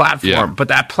one platform. Yeah. But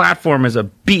that platform is a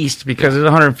beast because there's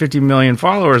 150 million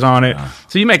followers on it.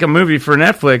 So you make a movie for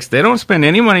Netflix, they don't spend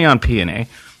any money on P&A.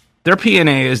 Their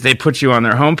P&A is they put you on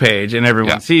their homepage and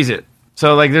everyone sees it.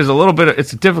 So like there's a little bit of, it's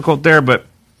difficult there, but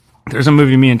there's a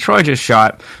movie me and Troy just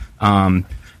shot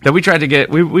that we tried to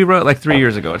get, we wrote like 3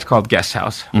 years ago. It's called Guest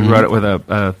House. We wrote it with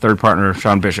a third partner,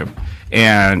 Sean Bishop.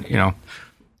 And, you know,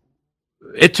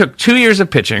 it took 2 years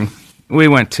of pitching. We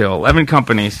went to 11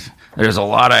 companies. There's a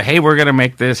lot of, hey, we're going to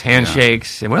make this,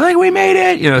 handshakes. And we're like, we made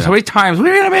it. You know, so many times,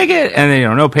 we're going to make it. And then, you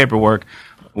know, no paperwork.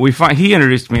 He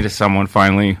introduced me to someone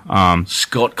finally.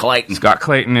 Scott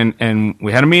Clayton. And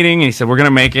we had a meeting. And he said, we're going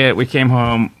to make it. We came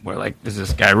home. We're like, is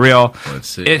this guy real? Let's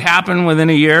see. It happened within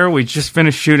a year. We just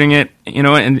finished shooting it, you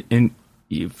know, and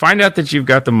you find out that you've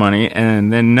got the money,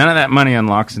 and then none of that money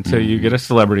unlocks until you get a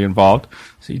celebrity involved.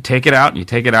 So you take it out, and you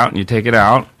take it out, and you take it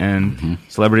out, and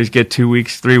celebrities get 2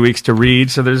 weeks, 3 weeks to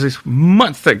read. So there's this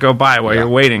months that go by while you're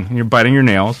waiting, and you're biting your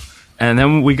nails. And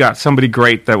then we got somebody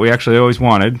great that we actually always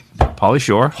wanted, Pauly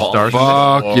Shore.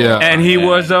 And he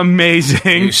was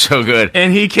amazing. He's so good.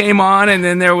 And he came on, and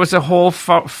then there was a whole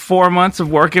 4 months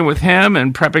of working with him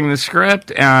and prepping the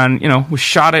script. And, you know, we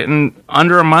shot it in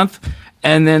under a month.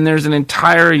 And then there's an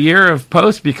entire year of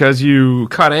post because you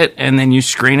cut it and then you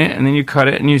screen it and then you cut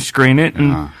it and you screen it.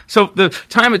 And so the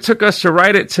time it took us to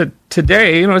write it to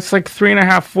today, you know, it's like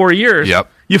 3.5, 4 years. Yep.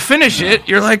 You finish it,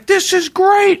 you're like, this is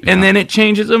great. And then it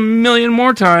changes a million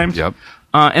more times. Yep.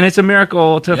 And it's a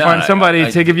miracle to find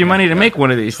somebody to give you money to make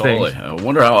one of these things. I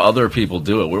wonder how other people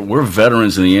do it. We're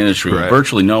veterans in the industry. Right. We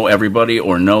virtually know everybody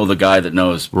or know the guy that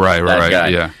knows that guy.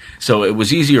 Yeah. So it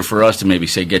was easier for us to maybe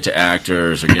say get to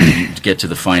actors or get to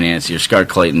the financier. Scott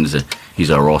Clayton's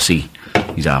he's a Rossi.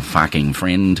 He's a fucking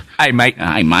friend. Hey, mate.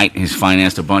 He's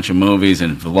financed a bunch of movies,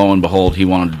 and lo and behold, he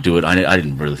wanted to do it. I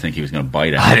didn't really think he was going to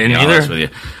bite it. I didn't either. With you.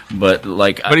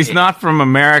 But he's not from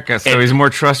America, so he's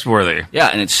more trustworthy. Yeah,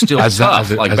 and it's still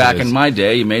tough. Back in my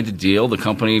day, you made the deal, the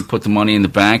company put the money in the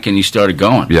bank, and you started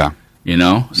going. Yeah. You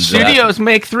know, studios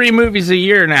make 3 movies a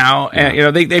year now, and you know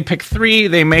they pick 3,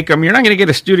 they make them. You're not going to get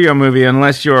a studio movie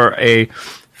unless you're a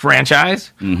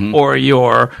franchise or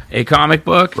you're a comic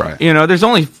book. Right. You know, there's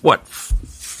only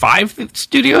 5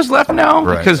 studios left now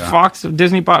because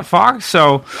Disney bought Fox,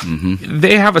 so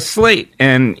they have a slate.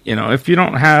 And you know, if you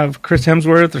don't have Chris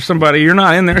Hemsworth or somebody, you're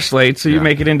not in their slate, so you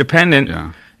make it independent.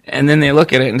 Yeah. And then they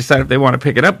look at it and decide if they want to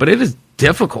pick it up. But it is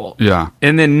difficult. Yeah.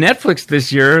 And then Netflix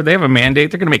this year, they have a mandate.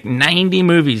 They're going to make 90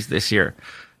 movies this year.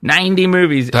 90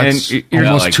 movies. That's and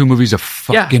almost 2 movies a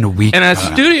fucking week. And a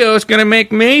studio is going to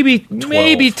make maybe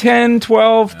 10,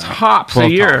 12 tops a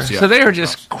year. Tops, yeah. So they are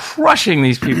just crushing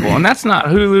these people. And that's not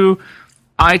Hulu.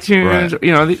 iTunes, Right.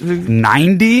 you know,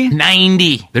 90?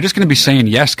 90. They're just going to be saying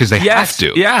yes because they have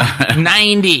to. Yeah,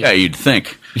 90. Yeah, you'd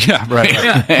think. Yeah, right.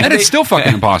 Yeah. And it's still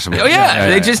fucking impossible. Oh yeah,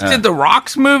 they just did the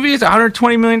Rock's movies,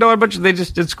 $120 million budget. They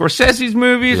just did Scorsese's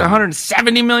movies,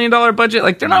 $170 million budget.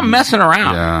 Like they're not messing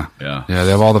around. Yeah. Yeah,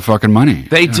 they have all the fucking money.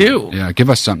 They do. Yeah, give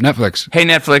us some. Netflix, Hey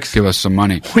Netflix, give us some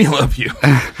money. we love you.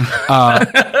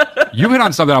 You hit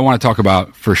on something I want to talk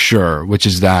about for sure, which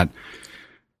is that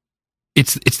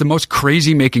it's the most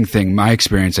crazy making thing, my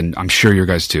experience, and I'm sure your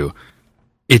guys too.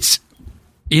 It's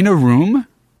in a room,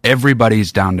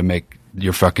 everybody's down to make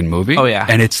your fucking movie. Oh, yeah.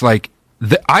 And it's like,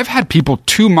 I've had people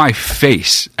to my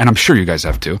face, and I'm sure you guys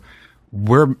have too,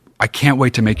 I can't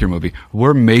wait to make your movie.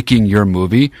 We're making your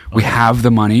movie. We have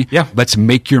the money. Yeah. Let's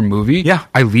make your movie. Yeah.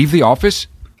 I leave the office.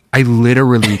 I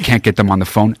literally can't get them on the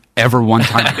phone ever one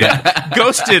time again.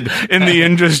 Ghosted in the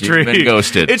industry. You've been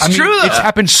ghosted. It's I mean, true. it's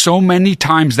happened so many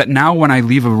times that now when I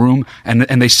leave a room and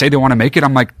they say they want to make it,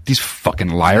 I'm like, these fucking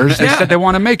liars. They said they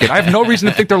want to make it. I have no reason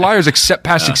to think they're liars except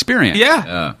past experience.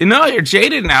 Yeah. No, you're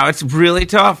jaded now. It's really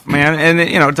tough, man. And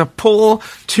you know, to pull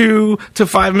 $2 to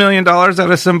 $5 million out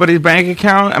of somebody's bank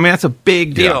account, I mean, that's a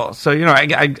big deal. Yeah. So, you know,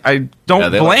 I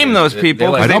don't they blame like those it. people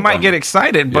They because like they it. might get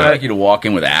excited, But I but like you to walk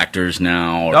in with actors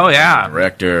now. Or Oh, yeah.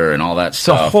 director and all that it's a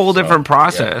stuff. whole So, different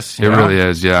process. It really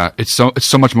is, yeah. It's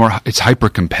so much more. It's hyper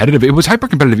competitive. It was hyper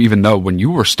competitive even though when you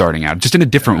were starting out, just in a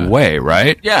different way,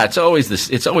 right? Yeah, it's always this.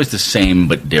 It's always the same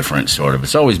but different, sort of.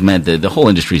 It's always meant the whole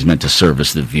industry is meant to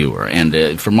service the viewer.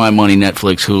 And for my money,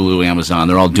 Netflix, Hulu, Amazon,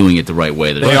 they're all doing it the right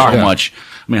way. There's so much.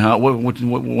 I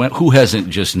mean, who hasn't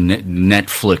just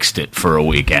Netflixed it for a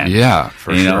weekend? Yeah,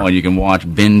 for you sure. know, and you can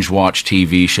binge watch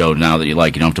TV show now that you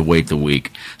like. You don't have to wait the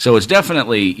week. So it's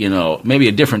definitely maybe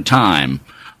a different time.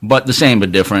 But the same,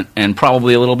 but different, and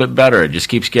probably a little bit better. It just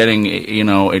keeps getting,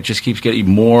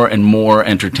 more and more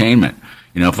entertainment.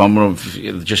 You know, if I'm going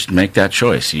to just make that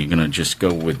choice, you're going to just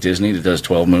go with Disney that does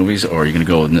 12 movies, or you're going to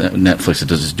go with Netflix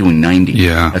that is doing 90.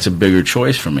 Yeah. That's a bigger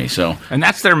choice for me. So, And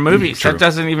that's their movies. True. That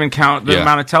doesn't even count the Yeah.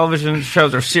 amount of television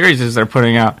shows or series they're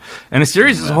putting out. And a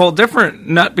series is a whole different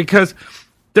nut because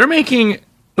they're making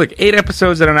like 8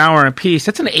 episodes at an hour a piece.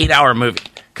 That's an 8-hour movie.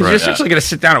 Because you're essentially going to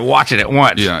sit down and watch it at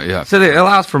once. Yeah. So it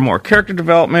allows for more character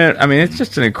development. I mean, it's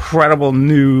just an incredible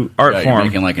new art you're form.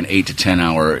 making like an 8 to 10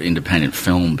 hour independent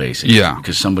film, basically. Yeah.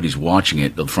 Because somebody's watching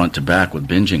it the front to back with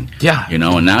binging. Yeah. You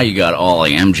know, and now you got all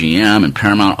like MGM and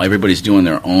Paramount. Everybody's doing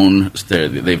their own.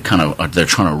 They're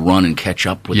trying to run and catch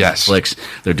up with Yes. Netflix.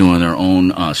 They're doing their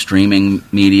own streaming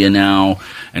media now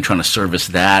and trying to service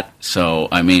that. So,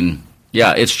 I mean,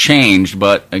 yeah, it's changed,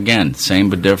 but again, same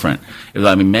but different.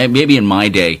 I mean, maybe in my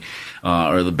day,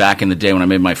 or back in the day when I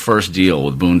made my first deal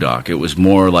with Boondock, it was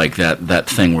more like that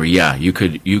thing where, you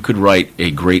could write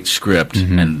a great script,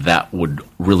 and that would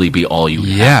really be all you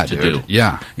have to dude. do.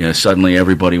 Yeah. You know, suddenly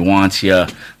everybody wants you.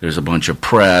 There's a bunch of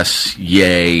press,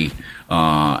 yay,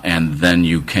 and then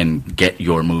you can get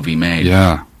your movie made.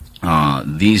 Yeah.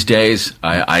 These days,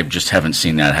 I just haven't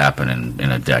seen that happen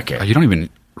in a decade. You don't even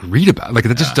read about it. Like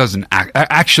that just doesn't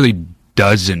actually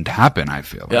doesn't happen, I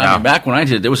feel. Yeah, I mean, back when I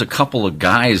did it, there was a couple of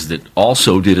guys that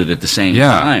also did it at the same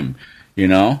Yeah. time. You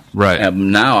know, Right.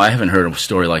 Now I haven't heard a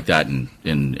story like that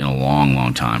in a long,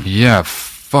 long time. Yeah,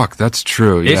 fuck, that's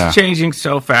true. Yeah. It's changing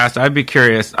so fast. I'd be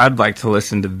curious. I'd like to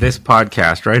listen to this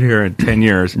podcast right here in 10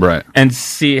 years Right. and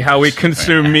see how we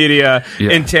consume media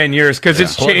in 10 years because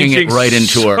it's Plugging it changing right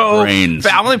into our so brains.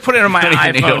 I'm going to put it on my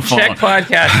I need a iPhone. phone. Check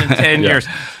podcast in 10 years.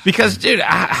 Because, dude,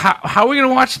 how are we going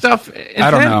to watch stuff in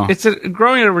I don't 10? know. It's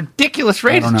growing at a ridiculous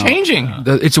rate. don't It's know. changing.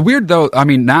 It's weird though. I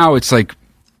mean, now it's like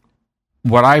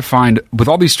what I find with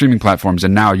all these streaming platforms,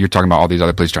 and now you're talking about all these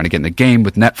other places trying to get in the game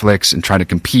with Netflix and trying to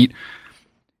compete.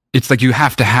 It's like you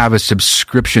have to have a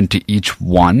subscription to each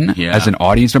one as an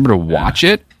audience member to watch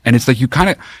it, and it's like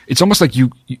it's almost like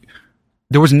you.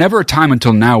 There was never a time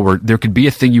until now where there could be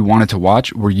a thing you wanted to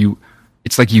watch where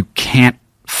it's like you can't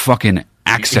fucking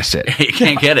access it. You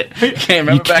can't get it. You can't.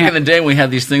 Remember back in the day when we had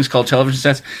these things called television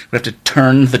sets? We have to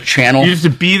turn the channel. You have to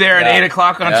be there at 8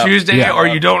 o'clock on Tuesday or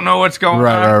you don't know what's going on.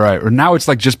 Right. Or now it's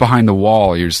like just behind the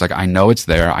wall. You're just like, I know it's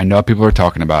there. I know people are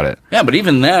talking about it. Yeah, but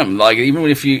even them, like even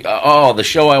if you, the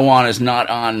show I want is not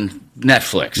on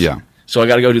Netflix. Yeah. So I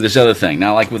got to go do this other thing.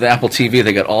 Now, like with Apple TV,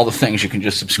 they got all the things you can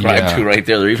just subscribe to right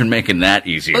there. They're even making that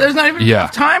easier. Well, there's not even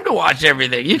enough time to watch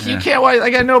everything. You can't watch.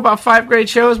 Like I know about 5 great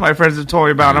shows my friends have told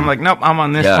me about. I'm like, nope, I'm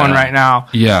on this one right now.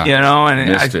 Yeah. You know,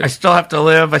 and I still have to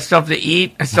live. I still have to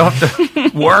eat. I still have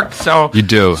to work. So You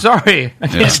do. Sorry, I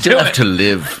You can't still do have it. to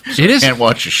live. So It you is- can't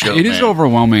watch a show. It is man.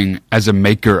 overwhelming as a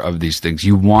maker of these things.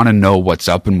 You want to know what's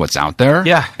up and what's out there.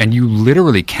 Yeah. And you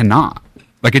literally cannot.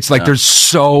 Like, it's like there's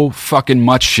so fucking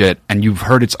much shit, and you've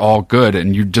heard it's all good,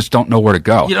 and you just don't know where to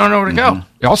go. You don't know where to go.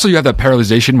 Also, you have that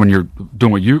paralyzation when you're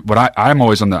doing I'm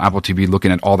always on the Apple TV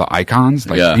looking at all the icons.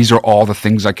 Like, these are all the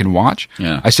things I can watch.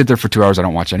 Yeah. I sit there for 2 hours, I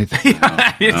don't watch anything.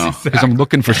 Because I'm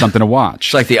looking for something to watch.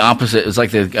 It's like the opposite. It's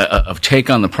like the take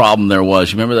on the problem there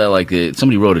was. You remember that? Like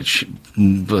somebody wrote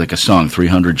like a song,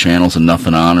 300 channels and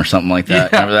nothing on, or something like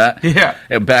that. Remember that?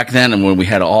 Yeah. Back then, and when we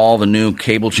had all the new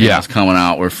cable channels coming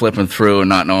out, we're flipping through and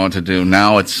not knowing what to do.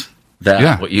 Now it's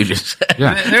what you just said.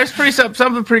 Yeah. There's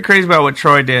something pretty crazy about what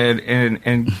Troy did,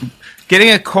 and getting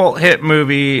a cult hit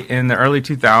movie in the early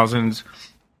 2000s.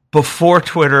 Before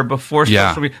Twitter, before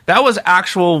social media. That was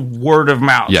actual word of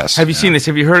mouth. Yes. Have you seen this?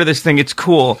 Have you heard of this thing? It's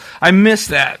cool. I miss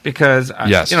that because, now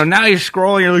you're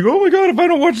scrolling, you're like, oh my God, if I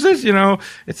don't watch this,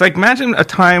 It's like, imagine a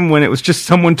time when it was just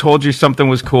someone told you something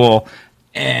was cool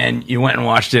and you went and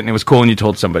watched it and it was cool and you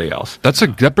told somebody else.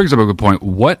 That brings up a good point.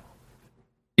 What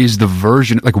is the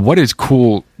version, like, what is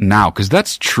cool now? Because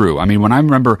that's true. I mean, when I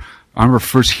remember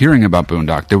first hearing about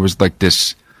Boondock, there was like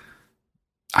this,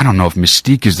 I don't know if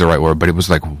mystique is the right word, but it was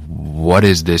like, what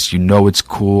is this? It's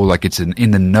cool. Like, it's an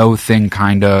in the know thing,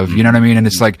 kind of. You know what I mean? And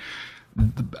it's like,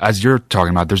 as you're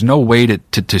talking about, there's no way to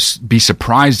be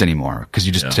surprised anymore because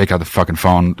you just take out the fucking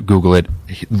phone, Google it,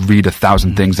 read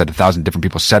 1,000 things that 1,000 different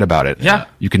people said about it. Yeah.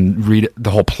 You can read the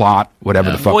whole plot,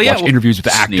 whatever the fuck, watch interviews with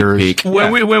the actors. Peek.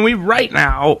 When we write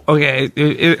now,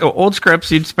 old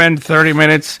scripts, you'd spend 30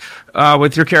 minutes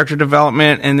with your character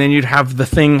development, and then you'd have the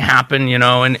thing happen,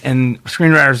 and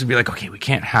screenwriters would be like, okay, we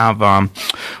can't have,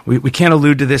 we can't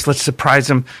allude to this, let's surprise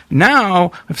them.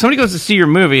 Now, if somebody goes to see your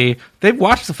movie, they've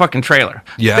watched the fucking trailer.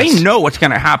 Yes. They know what's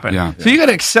going to happen. Yeah. So you got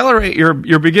to accelerate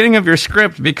your beginning of your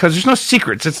script because there's no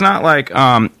secrets. It's not like,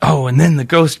 and then the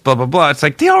ghost, blah, blah, blah. It's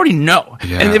like, they already know,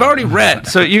 and they've already read.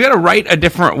 So you got to write a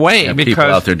different way because people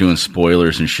out there doing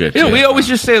spoilers and shit. we always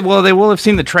just say, well, they will have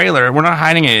seen the trailer. We're not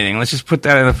hiding anything. Let's just put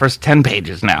that in the first 10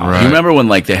 pages now. Right. You remember when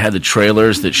they had the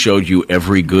trailers that showed you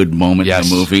every good moment in the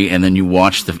movie, and then you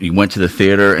went to the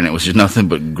theater and it was just nothing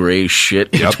but gray shit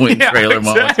between trailer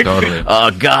moments? Totally. Oh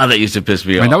God, that used to piss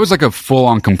me off. That was like a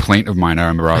full-on complaint of mine. I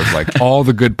remember I was like, all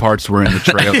the good parts were in the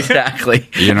trailer. Exactly.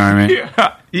 You know what I mean?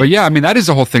 But yeah, I mean, that is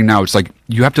the whole thing now. It's like,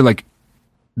 you have to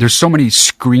there's so many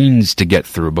screens to get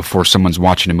through before someone's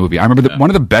watching a movie. I remember one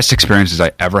of the best experiences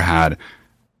I ever had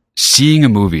seeing a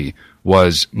movie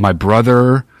was my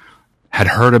brother had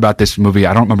heard about this movie.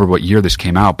 I don't remember what year this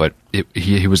came out, but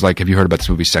he was like, have you heard about this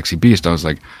movie, Sexy Beast? I was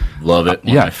like, love it.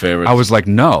 One of my favorites. I was like,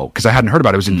 no, because I hadn't heard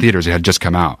about it. It was in theaters. It had just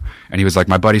come out. And he was like,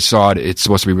 my buddy saw it. It's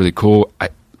supposed to be really cool. I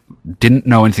didn't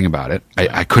know anything about it.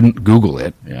 I couldn't Google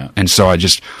it. Yeah. And so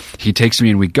he takes me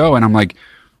and we go, and I'm like,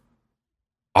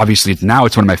 obviously it's one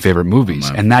of my favorite movies.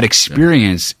 And that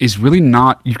experience is really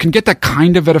not, you can get that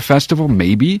kind of at a festival,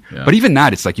 maybe. Yeah. But even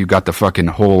that, it's like you got the fucking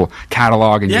whole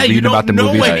catalog and you're reading about the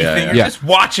movie. You're just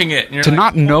watching it. And to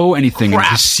not know anything and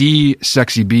to see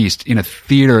Sexy Beast in a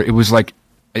theater, it was like,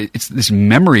 it's this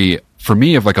memory for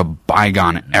me of like a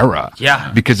bygone era.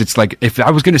 Yeah. Because it's like, if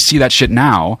I was going to see that shit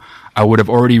now, I would have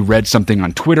already read something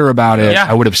on Twitter about it. Yeah.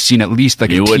 I would have seen at least like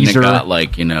a teaser. You wouldn't have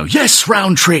got yes,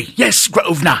 Roundtree, yes,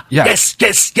 Grosvenor, yes.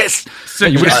 So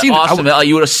you would have seen awesome.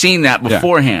 You would have seen that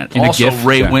beforehand. In also, a GIF,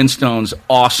 Ray Winstone's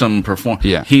awesome performance.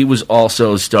 Yeah. He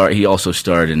also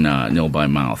starred in Nil by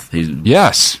Mouth.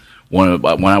 Yes. When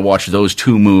I watched those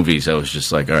two movies, I was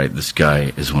just like, all right, this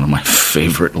guy is one of my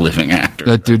favorite living actors.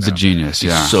 That dude's a genius,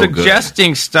 yeah. So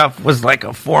suggesting stuff was like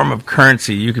a form of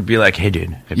currency. You could be like, hey, dude,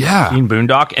 have you seen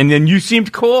Boondock? And then you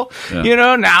seemed cool.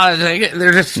 Yeah. Now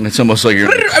they're just... It's almost like you're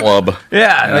in a club.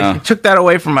 Yeah, like, took that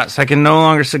away from us. I can no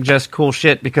longer suggest cool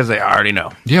shit because they already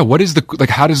know. Yeah, what is a cool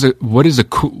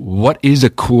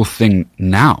thing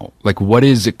now? Like, what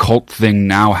is a cult thing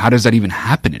now? How does that even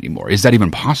happen anymore? Is that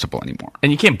even possible anymore?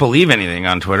 And you can't believe anything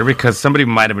on Twitter because somebody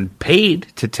might have been paid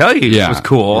to tell you it was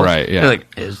cool. Right, yeah. You're like,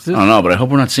 is this? I don't know, but I hope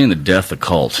we're not seeing the death of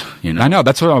cult. I know,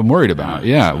 that's what I'm worried about.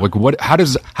 Yeah. Like, how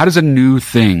does a new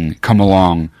thing come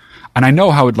along? And I know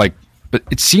how but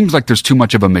it seems like there's too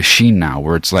much of a machine now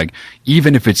where it's like,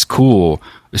 even if it's cool,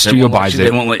 the studio buys it.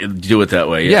 They won't let you do it that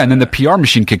way. Yeah, and then the PR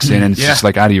machine kicks in and it's just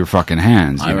like out of your fucking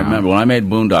hands. I remember when I made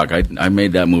Boondock, I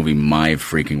made that movie my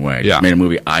freaking way. I just made a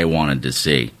movie I wanted to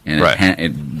see. And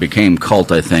it became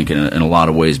cult, I think, in a lot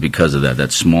of ways because of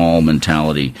that small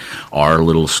mentality, our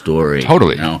little story.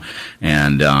 Totally.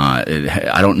 And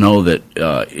I don't know that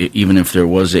even if there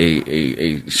was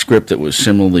a script that was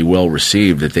similarly well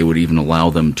received, that they would even allow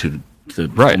them the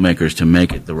filmmakers to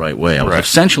make it the right way. I was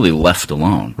essentially left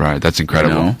alone. Right, that's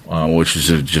incredible. which is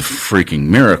a just freaking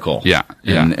miracle. Yeah,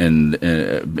 yeah. And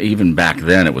even back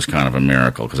then, it was kind of a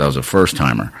miracle because I was a first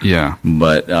timer. Yeah.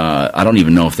 But I don't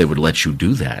even know if they would let you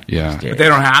do that. Yeah. these days. But they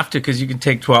don't have to because you can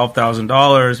take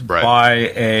 $12,000, Right. buy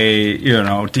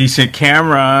a decent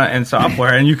camera and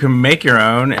software, and you can make your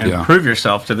own and Yeah. prove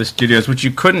yourself to the studios, which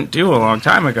you couldn't do a long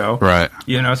time ago. Right.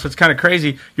 So it's kind of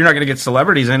crazy. You're not going to get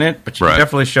celebrities in it, but you Right. can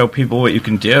definitely show people what you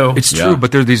can do. It's Yeah. true,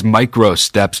 but there are these micro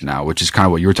steps now, which is kind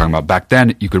of what you were talking about. Back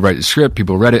then, you could write the script,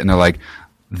 people read it, and they're like,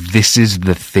 "This is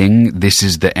the thing. This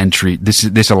is the entry.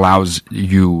 This allows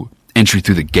you entry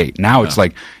through the gate." Now it's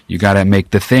like you got to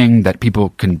make the thing that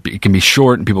people it can be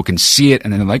short and people can see it,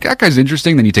 and then they're like, "That guy's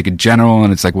interesting." Then you take a general,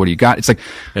 and it's like, "What do you got?" It's like,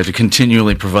 You have to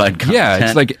continually provide content. yeah,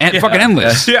 it's like fucking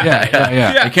endless. Yeah.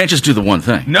 Yeah. You can't just do the one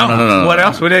thing. No. What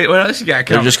else? What else you got?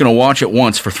 They're just going to watch it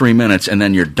once for 3 minutes, and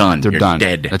then you're done. They're You're done.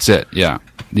 dead. That's it. Yeah.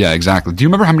 Yeah, exactly. Do you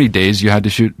remember how many days you had to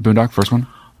shoot Boondock, first one?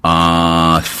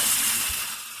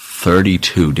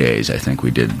 32 days, I think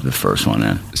we did the first one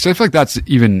in. So I feel like that's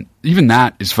even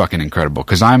that is fucking incredible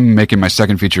because I'm making my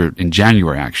second feature in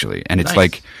January actually, and it's Nice.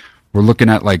 like we're looking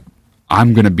at like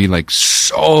I'm gonna be like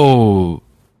so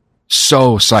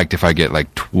psyched if I get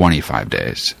like 25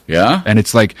 days, Yeah? and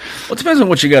it's like Well, it depends on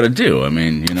what you got to do. I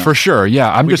mean, for sure,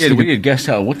 yeah. I'm we just did, we thinking, did guest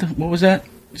house. What was that?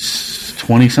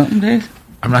 20-something days?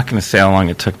 I'm not going to say how long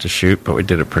it took to shoot, but we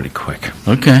did it pretty quick.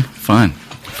 Okay, fine.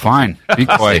 fine,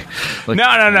 decoy. No.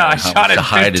 I shot it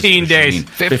in 15 days.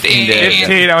 15 days.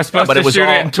 15. I was supposed But to it was shoot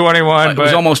all- it in 21, It was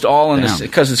but almost all in this Damn.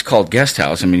 because it's called guest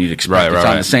house. I mean, you'd expect Right, it's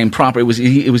on right. the same property.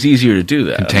 It was easier to do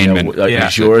that. Containment. Yeah.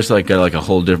 Is yours like a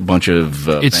whole different bunch of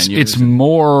It's venues?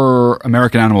 more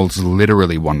American Animals,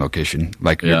 literally one location,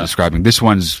 like you're Yeah. describing. This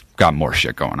one's got more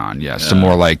shit going on. Yeah, some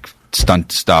more like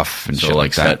stunt stuff and So shit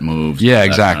like that. set moves. Yeah, that kind of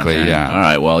exactly. thing. Yeah. All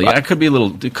right. Well, yeah, it could be a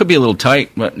little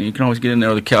tight, but you can always get in there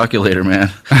with a calculator, man,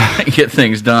 and get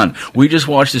things done. We just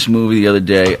watched this movie the other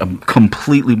day. I'm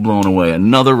completely blown away.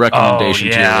 Another recommendation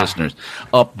to your yeah. listeners.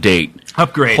 Update.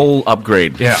 Upgrade. Whole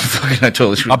upgrade. Yeah. I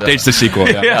totally screwed that Updates up. the sequel.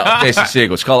 Yeah. Yeah, updates the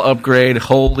sequel. It's called Upgrade.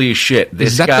 Holy shit!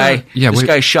 This Is that guy, the- yeah, this wait.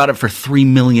 guy shot it for $3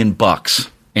 million,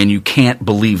 and you can't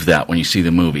believe that when you see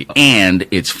the movie, and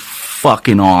it's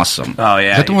fucking awesome. Oh,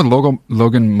 yeah. Is that the one with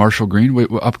Logan Marshall Green? Wait,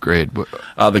 Upgrade. What-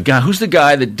 Who's the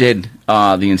guy that did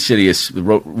the Insidious,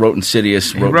 wrote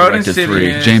Insidious, wrote directed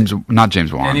Insidious. 3? not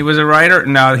James Wan. And he was a writer?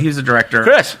 No, he's a director.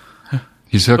 Chris,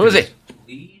 He's who is it?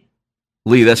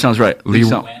 Lee, that sounds right. Lee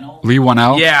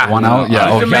Wanell? Yeah. Wanell? Yeah.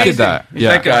 He's Oh, he amazing. did that. He's Yeah.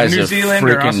 like a Guy's New a Zealand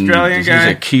or freaking- Australian guy.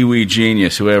 He's a Kiwi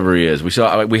genius, whoever he is.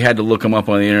 We had to look him up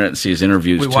on the internet and see his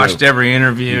interviews. We too. watched every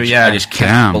interview. Yeah. I just can't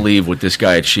Damn. believe what this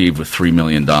guy achieved with $3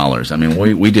 million. I mean,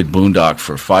 we did Boondock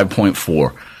for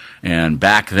 5.4, and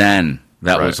back then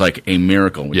that Right. was like a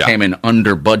miracle. We Yeah. came in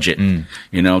under budget,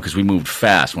 because we moved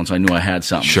fast. Once I knew I had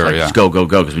something, Sure, it's like, yeah. let's go,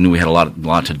 because we knew we had a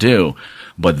lot to do.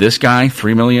 But this guy,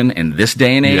 $3 million in this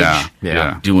day and age,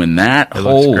 Yeah. doing that, It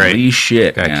looks holy great.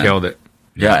 shit, Guy man. killed it.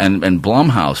 Yeah, and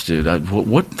Blumhouse, dude.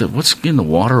 What's in the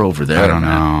water over there? I don't man?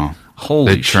 know.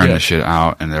 Holy They churn shit. the shit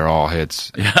out, and they're all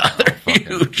hits. Yeah, they're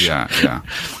huge. Yeah.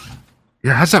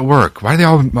 Yeah, how's that work? Why are they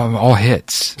all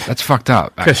hits? That's fucked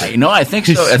up. You know, I think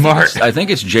so. He's smart. I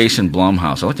think it's Jason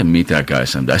Blumhouse. I'd like to meet that guy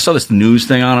someday. I saw this news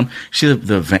thing on him. See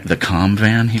the comm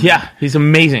van? Yeah, he's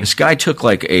amazing. This guy took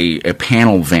like a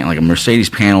panel van, like a Mercedes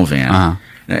panel van.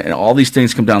 And all these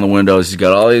things come down the windows. He's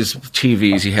got all these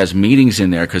TVs. He has meetings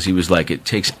in there because he was like, it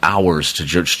takes hours to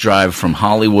just drive from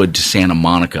Hollywood to Santa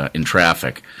Monica in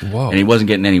traffic. Whoa. And he wasn't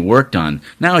getting any work done.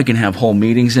 Now he can have whole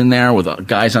meetings in there with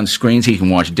guys on screens. He can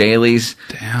watch dailies.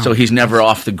 Damn. So he's never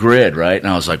off the grid, right?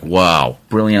 And I was like, wow,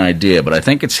 brilliant idea. But I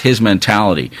think it's his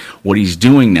mentality. What he's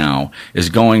doing now is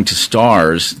going to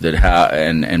stars that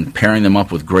and pairing them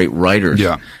up with great writers.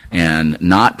 Yeah. And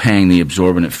not paying the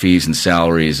exorbitant fees and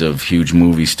salaries of huge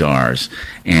movie stars,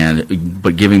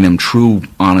 but giving them true,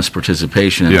 honest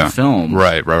participation in the film.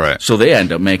 Right. So they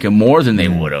end up making more than they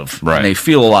would have. Right. And they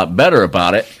feel a lot better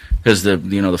about it because the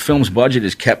film's budget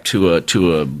is kept to a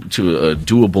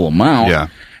doable amount. Yeah.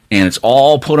 And it's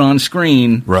all put on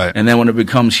screen. Right. And then when it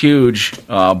becomes huge,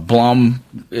 Blum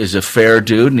is a fair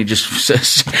dude, and he just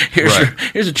says,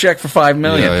 "Here's a check for $5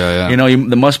 million." Yeah. You know, they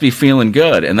must be feeling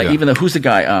good. And Yeah. even who's the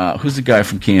guy? Who's the guy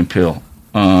from Key and Peele?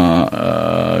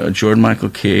 Jordan Michael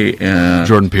Key.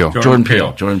 Jordan Peele. Jordan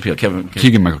Peele.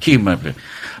 Keegan-Michael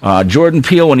Peele. Jordan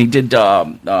Peele when he did Get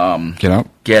out.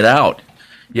 Get Out.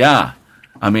 Yeah.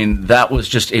 I mean, that was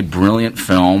just a brilliant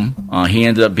film. He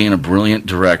ended up being a brilliant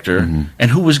director.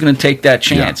 And who was going to take that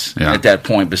chance at that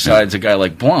point besides a guy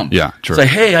like Blum? Yeah, true. It's like,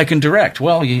 hey, I can direct.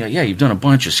 Well, yeah, you've done a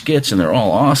bunch of skits, and they're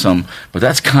all awesome, but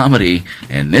that's comedy,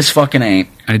 and this fucking ain't.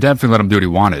 And he definitely let him do what he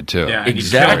wanted, too. Yeah,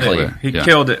 Exactly. He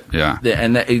killed it. Yeah.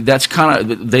 And that's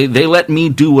kind of they let me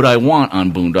do what I want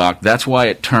on Boondock. That's why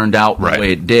it turned out the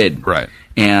way it did. Right.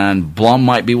 And Blum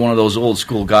might be one of those old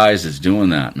school guys that's doing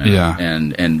that, man. Yeah.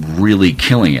 And really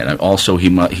killing it. Also,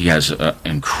 he has an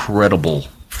incredible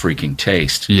freaking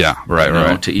taste. Yeah,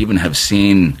 right. To even have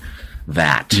seen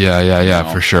that.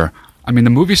 Yeah, for sure. I mean, the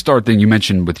movie star thing you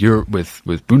mentioned with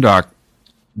Boondock,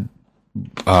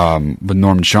 with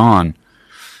Norman Sean,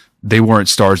 they weren't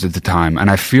stars at the time,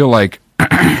 and I feel like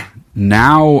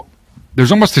now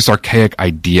there's almost this archaic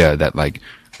idea that like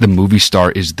the movie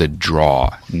star is the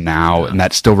draw now, and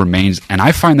that still remains. And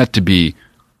I find that to be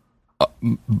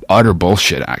utter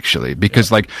bullshit, actually,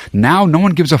 because like now no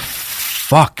one gives a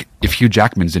fuck if Hugh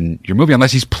Jackman's in your movie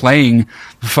unless he's playing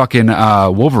fucking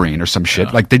Wolverine or some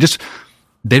shit. Like they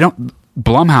don't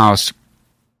Blumhouse.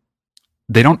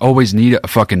 They don't always need a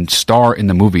fucking star in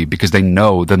the movie because they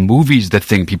know the movie's the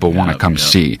thing people want to come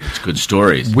see. It's good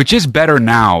stories. Which is better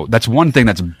now. That's one thing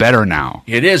that's better now.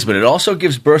 It is, but it also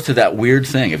gives birth to that weird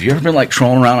thing. Have you ever been like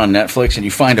trolling around on Netflix and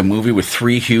you find a movie with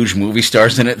 3 huge movie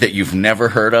stars in it that you've never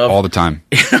heard of? All the time.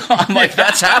 I'm like,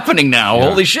 that's happening now. Yeah.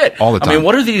 Holy shit. All the time. I mean,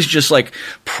 what are these just like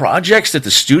projects that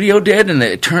the studio did and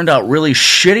it turned out really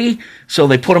shitty? So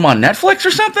they put them on Netflix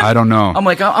or something? I don't know. I'm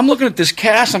like, I'm looking at this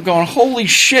cast. I'm going, holy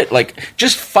shit. Like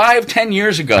just 5-10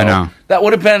 years ago, I know. that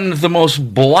would have been the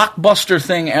most blockbuster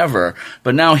thing ever.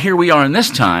 But now here we are in this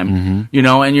time,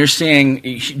 and you're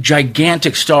seeing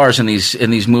gigantic stars in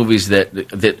these movies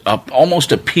that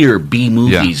almost appear B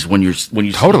movies when you see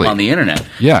them on the internet.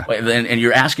 Yeah. And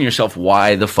you're asking yourself,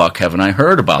 why the fuck haven't I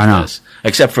heard about this?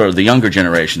 Except for the younger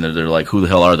generation that they're like, who the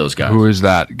hell are those guys? Who is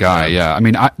that guy? Yeah. I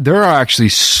mean, there are actually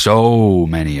so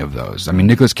many of those. I mean,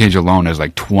 Nicolas Cage alone has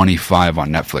like 25 on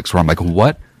Netflix where I'm like,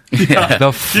 what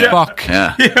the fuck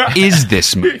is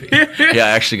this movie? Yeah, I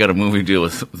actually got a movie deal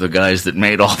with the guys that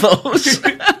made all those.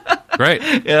 Great.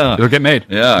 Yeah. It'll get made.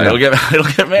 Yeah, it'll get made.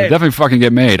 It'll definitely fucking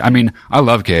get made. I mean, I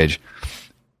love Cage.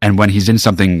 And when he's in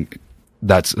something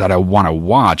that I want to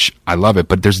watch, I love it.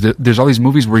 But there's all these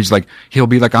movies where he'll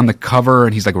be like on the cover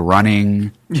and he's like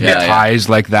running, ties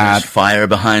like that. There's fire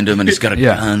behind him and he's got a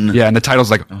gun. Yeah, and the title's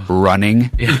like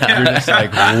Running. Yeah. You're just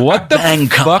like, what the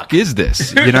fuck is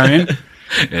this? You know what I mean?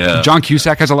 Yeah. John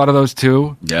Cusack has a lot of those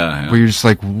too. Yeah. Where you're just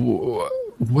like,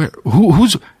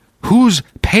 who's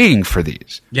paying for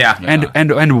these? Yeah.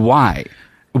 And why?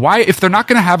 Why, if they're not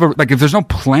going to have if there's no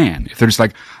plan, if they're just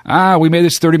like, we made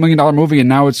this $30 million movie and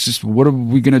now it's just, what are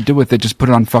we going to do with it? Just put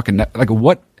it on fucking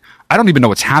what? I don't even know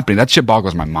what's happening. That shit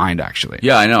boggles my mind, actually.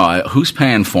 Yeah, I know. Who's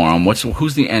paying for them?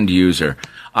 Who's the end user?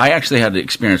 I actually had the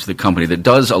experience with a company that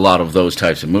does a lot of those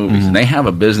types of movies, and they have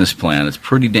a business plan that's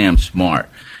pretty damn smart.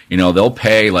 They'll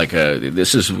pay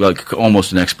this is like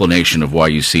almost an explanation of why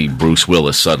you see Bruce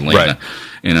Willis suddenly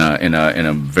in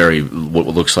a very what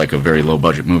looks like a very low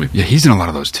budget movie. Yeah, he's in a lot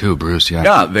of those too, Bruce. Yeah.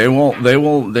 Yeah,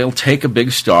 they'll take a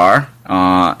big star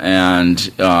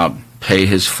and pay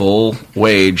his full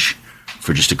wage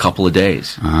for just a couple of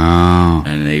days. Oh.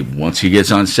 And once he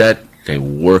gets on set, they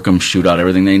work him, shoot out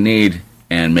everything they need.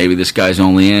 And maybe this guy's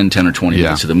only in 10 or 20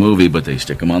 minutes of the movie, but they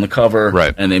stick him on the cover,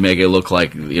 and they make it look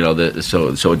like so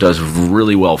it does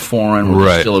really well foreign.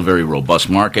 Right. It's still a very robust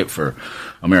market for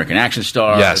American action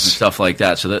stars and stuff like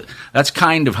that. So that's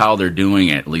kind of how they're doing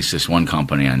it. At least this one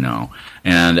company I know,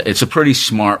 and it's a pretty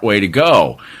smart way to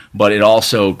go. But it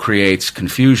also creates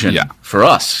confusion for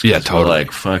us. Yeah, totally.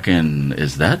 Like, fucking,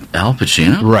 is that Al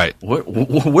Pacino? Right.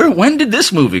 When did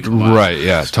this movie come out? Right.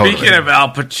 Yeah. Totally. Speaking of Al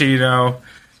Pacino.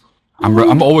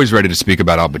 I'm always ready to speak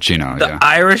about Al Pacino. The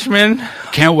Irishman.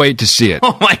 Can't wait to see it.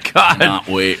 Oh my god! Cannot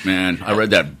wait, man. I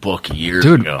read that book years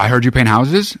ago. Dude, I heard you paint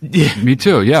houses. Yeah, me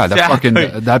too. Yeah,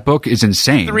 that book is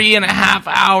insane. 3.5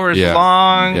 hours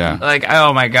long. Yeah, like,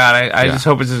 oh my god! I just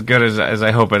hope it's as good as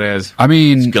I hope it is. I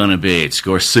mean, it's gonna be. It's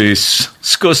Scorsese.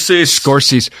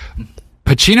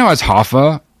 Pacino as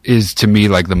Hoffa is to me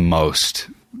like the most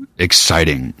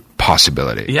exciting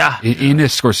possibility. Yeah. In a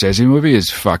Scorsese movie is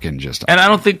fucking just... And I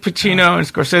don't think Pacino and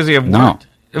Scorsese have worked.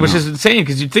 Which is insane,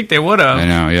 because you'd think they would have. I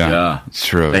know, yeah. It's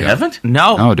true. They haven't?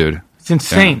 No, dude. It's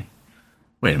insane. Yeah.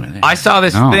 Wait a minute. I saw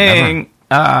this thing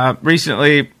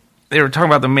recently. They were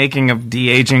talking about the making of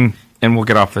de-aging, and we'll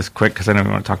get off this quick, because I know we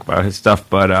want to talk about his stuff,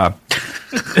 but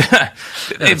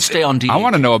Stay on de-aging. I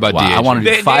want to know about de-aging. I want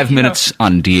to do 5 minutes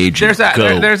on de-aging. There's that.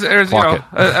 Go. There's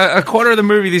a quarter of the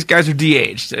movie. These guys are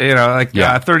de-aged.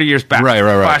 30 years back. Right.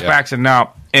 Flashbacks and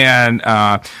now. And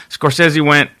Scorsese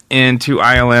went into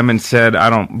ILM and said, "I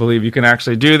don't believe you can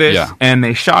actually do this." Yeah. And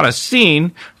they shot a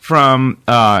scene from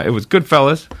it was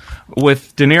Goodfellas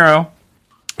with De Niro.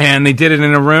 And they did it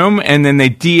in a room, and then they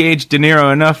de-aged De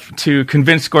Niro enough to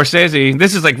convince Scorsese.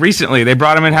 This is like recently. They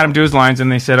brought him in, had him do his lines,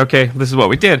 and they said, okay, this is what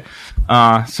we did.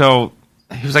 So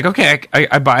he was like, okay,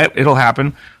 I buy it. It'll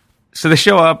happen. So they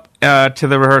show up to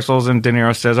the rehearsals, and De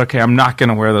Niro says, okay, I'm not going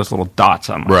to wear those little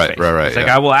dots on my face. Right. It's like,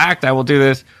 I will act, I will do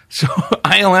this. So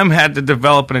ILM had to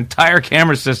develop an entire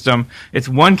camera system. It's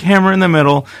one camera in the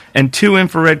middle and 2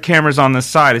 infrared cameras on the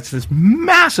side. It's this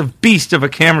massive beast of a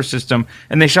camera system,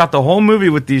 and they shot the whole movie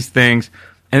with these things.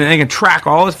 And then they can track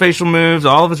all his facial moves,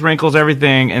 all of his wrinkles,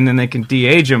 everything, and then they can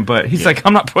de-age him. But he's like,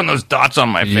 I'm not putting those dots on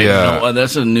my face. Yeah. Well,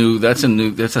 that's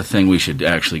a thing we should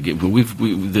actually get. The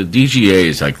DGA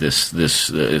is like this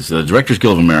is the Directors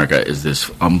Guild of America is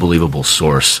this unbelievable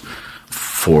source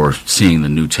for seeing the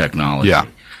new technology. Yeah.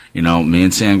 You know, me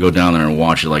and Sam go down there and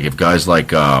watch it. Like if guys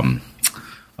like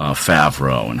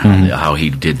Favreau and how he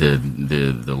did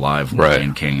the live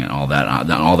Lion King and all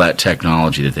that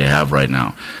technology that they have right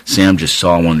now. Sam just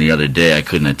saw one the other day. I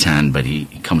couldn't attend, but he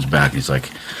comes back and he's like,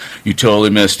 "You totally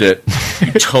missed it.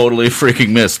 You totally freaking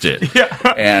missed it."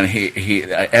 Yeah. And he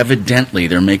evidently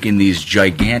they're making these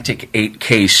gigantic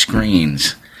 8K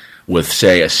screens with,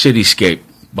 say, a cityscape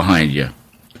behind you,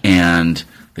 and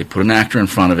they put an actor in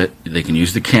front of it. They can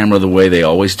use the camera the way they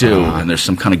always do, and there's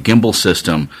some kind of gimbal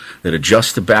system that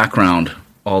adjusts the background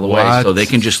all the way, so they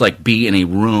can just like be in a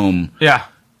room. Yeah.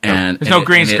 And there's no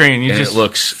green screen. You just it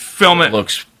looks film it. It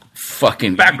looks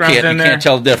fucking. Background's you in there. can't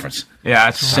tell the difference. Yeah,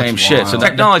 it's Same shit. So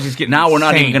technology's getting now we're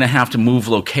not insane. even going to have to move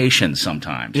locations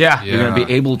sometimes. Yeah. We're going to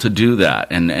be able to do that,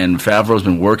 and Favreau's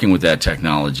been working with that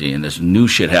technology, and there's new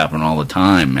shit happening all the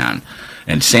time, man.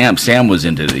 And Sam was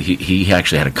into it. He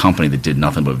actually had a company that did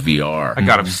nothing but VR. I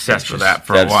got obsessed with that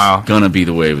for a while. That's gonna be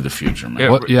the wave of the future,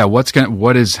 man.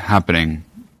 What is happening?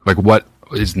 Like what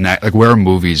is next? Like where are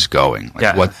movies going?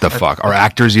 Like what the fuck? Are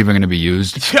actors even going to be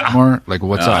used more? Like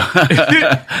what's up?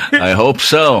 I hope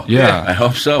so. Yeah. I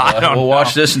hope so. don't We'll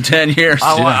watch this in 10 years.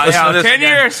 Listen to this 10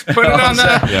 years. Put it on the.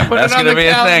 That's going to be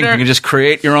a thing. You can just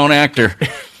create your own actor.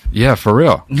 Yeah, for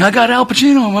real. I got Al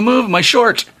Pacino in my movie, my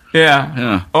short.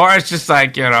 Yeah. Or it's just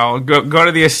like, go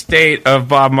to the estate of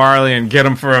Bob Marley and get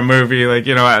him for a movie. Like,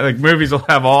 like movies will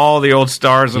have all the old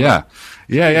stars. Yeah.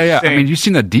 I mean, you've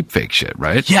seen the deepfake shit,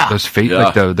 right? Yeah. Those fake,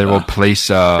 like they will place.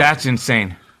 That's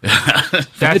insane.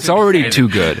 It's already too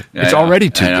good. It's know. already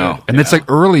too I know. good. And it's like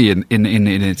early in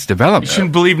its development. You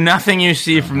shouldn't believe nothing you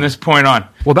see from this point on.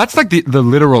 Well, that's like the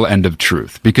literal end of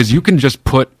truth, because you can just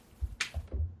put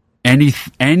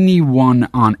anyone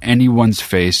on anyone's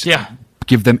face. Yeah.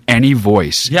 Give them any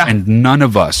voice, Yeah. and none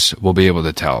of us will be able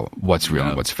to tell what's real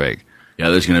and what's fake. Yeah,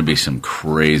 there's going to be some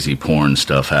crazy porn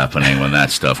stuff happening when that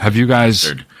stuff. Have you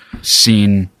guys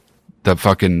seen the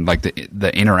fucking like the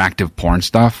interactive porn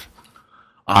stuff?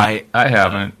 I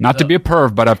haven't. Not to be a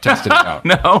perv, but I've tested it out.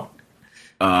 No.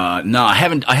 No, I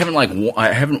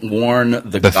haven't worn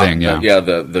the thing, yeah.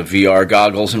 the VR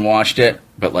goggles and watched it.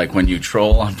 But like when you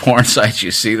troll on porn sites,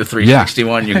 you see the 360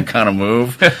 one, you can kind of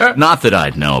move. Not that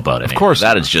I'd know about it. Of course,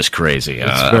 that is just crazy.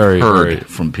 It's very heard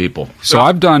from people. So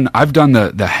I've done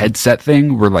the headset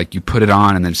thing where like you put it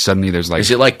on and then suddenly there's like, Is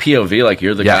it like POV? Like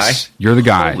you're the guy? You're the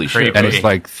guy. Holy shit. And it's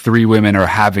like 3 women are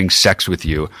having sex with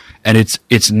you, and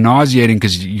it's nauseating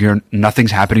because nothing's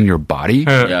happening to your body,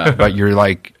 Yeah. but you're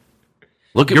like.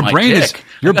 Look at Your my brain dick. is-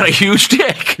 You got a huge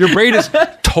dick. Your brain is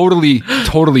totally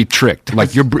tricked.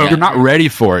 Like you're not ready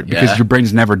for it because your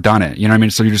brain's never done it. You know what I mean?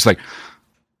 So you're just like,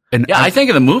 and Yeah, I think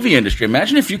in the movie industry,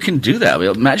 imagine if you can do that.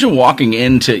 Imagine walking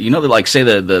into, like, say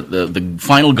the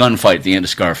final gunfight at the end of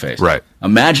Scarface. Right.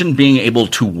 Imagine being able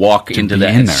to walk into be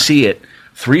that in and there. see it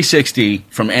 360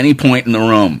 from any point in the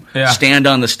room. Yeah. Stand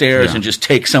on the stairs Yeah. and just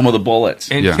take some of the bullets.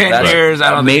 In Yeah. 10 That's years,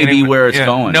 I don't maybe think anyone- where it's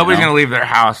going, Nobody's you know? going to leave their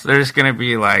house. They're just going to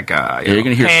be like, You're going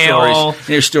to hear pale,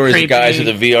 stories of guys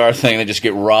creepy. at the VR thing that just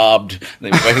get robbed.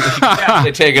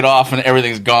 They take it off and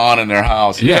everything's gone in their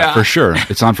house. yeah, for sure.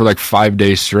 It's on for like 5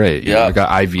 days straight. You know, Yeah. I got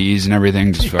IVs and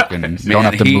everything. Just fucking don't Man,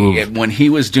 have to move. When he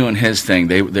was doing his thing,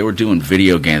 they were doing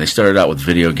video games. They started out with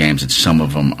video games, and some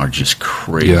of them are just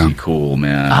crazy Yeah. cool,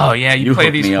 man. Oh, yeah, you play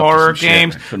hooked these me up with horror some shit.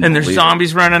 games, I couldn't and there's believe it.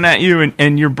 zombies running at you,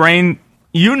 and your brain,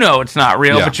 it's not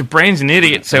real, Yeah. but your brain's an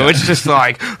idiot, so it's just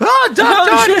like,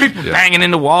 people banging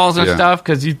into walls and Yeah. stuff,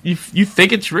 because you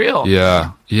think it's real. Yeah.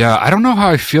 I don't know how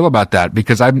I feel about that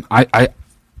because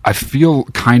I feel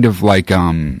kind of like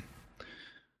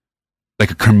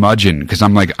like a curmudgeon because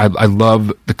I'm like I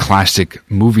love the classic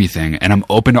movie thing and I'm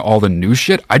open to all the new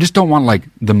shit. I just don't want like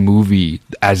the movie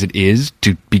as it is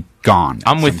to be gone.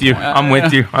 I'm with you.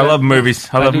 I love movies.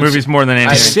 I love movies more than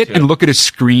anything. I sit and look at a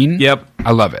screen. Yep.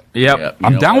 I love it. Yep.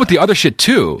 I'm down with the other shit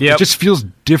too. Yep. It just feels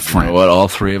different. You know what? All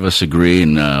three of us agree.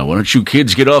 And why don't you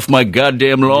kids get off my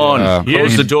goddamn lawn?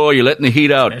 Close the door. You're letting the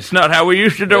heat out. It's not how we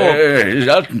used to do it.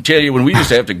 I can tell you when we used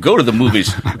to have to go to the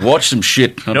movies, watch some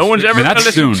shit. No one's ever going to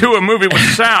listen to a movie with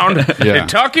sound. Yeah. In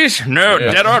talkies? No,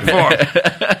 dead art form.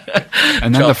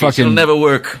 And then the fucking it'll never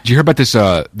work. Did you hear about this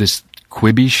this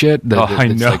Quibi shit? I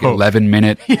It's know. like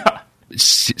 11-minute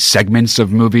segments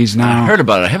of movies now. I heard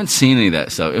about it. I haven't seen any of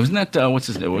that stuff. Wasn't that what's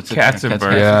his name?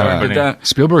 Katzenberg. Yeah.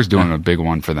 Spielberg's doing a big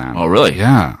one for them. Oh, really?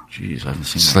 Yeah. Jeez, I haven't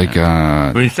seen. It's that like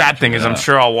yet. The sad thing is, I'm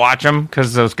sure I'll watch them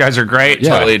because those guys are great.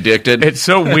 Yeah. Totally addicted. It's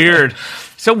so weird.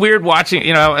 So weird watching,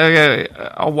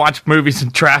 I'll watch movies in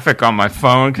traffic on my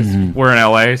phone because we're in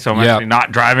LA, so I'm actually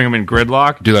not driving them in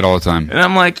gridlock. Do that all the time. And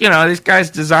I'm like, these guys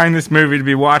designed this movie to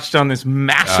be watched on this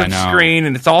massive screen,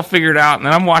 and it's all figured out, and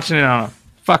then I'm watching it on a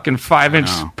fucking 5-inch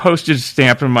postage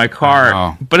stamp in my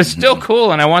car. But it's still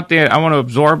cool, and I want to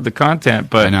absorb the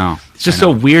content, but I know. It's just so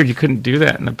weird you couldn't do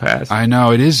that in the past. I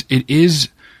know. It is.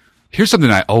 Here's something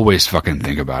I always fucking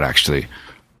think about, actually.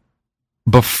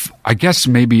 I guess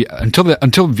maybe until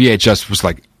VHS was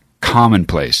like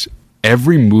commonplace,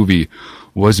 every movie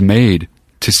was made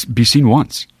to be seen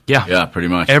once. Yeah, pretty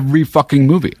much. Every fucking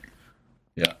movie.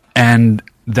 Yeah. And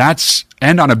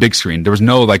on a big screen. There was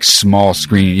no like small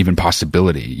screen even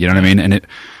possibility. You know what I mean? And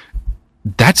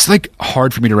that's like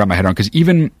hard for me to wrap my head on because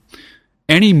even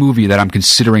any movie that I'm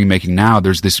considering making now,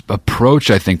 there's this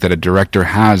approach I think that a director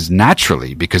has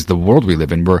naturally because the world we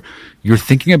live in where you're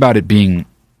thinking about it being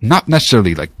not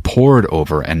necessarily like pored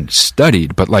over and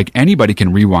studied, but like anybody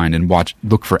can rewind and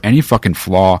look for any fucking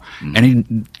flaw, any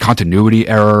continuity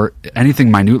error,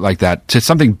 anything minute like that to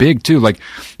something big too. Like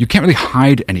you can't really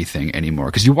hide anything anymore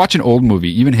because you watch an old movie,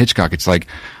 even Hitchcock, it's like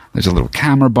there's a little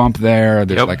camera bump there.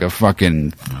 There's like a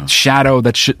fucking shadow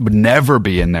that would never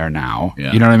be in there now.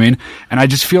 Yeah. You know what I mean? And I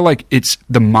just feel like it's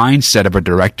the mindset of a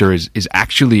director is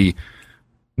actually,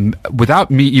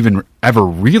 without me even ever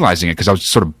realizing it, because I was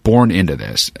sort of born into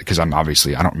this, because I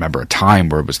don't remember a time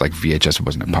where it was like VHS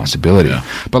wasn't a possibility. Yeah.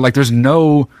 But like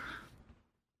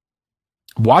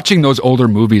watching those older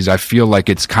movies, I feel like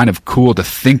it's kind of cool to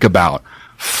think about,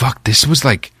 fuck, this was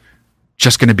like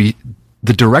just going to be,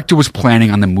 the director was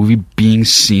planning on the movie being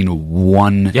seen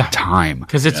one time.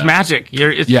 Because it's magic.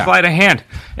 It's sleight of hand.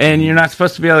 And you're not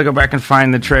supposed to be able to go back and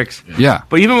find the tricks. Yeah.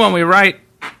 But even when we write,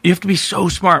 you have to be so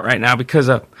smart right now because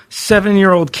a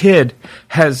 7-year-old kid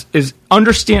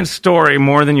understands story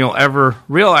more than you'll ever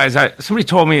realize. Somebody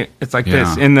told me it's like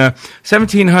this. In the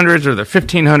 1700s or the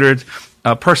 1500s,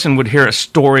 a person would hear a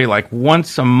story like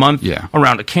once a month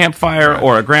around a campfire,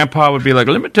 or a grandpa would be like,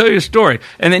 "Let me tell you a story,"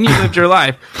 and then you lived your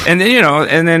life, and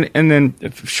then and then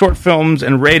short films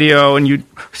and radio, and you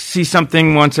see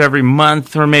something once every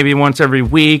month or maybe once every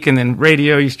week, and then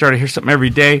radio, you start to hear something every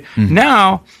day.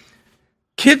 Now,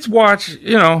 kids watch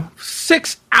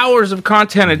 6 hours of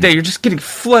content a day. You're just getting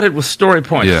flooded with story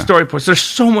points. They're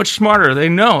so much smarter. They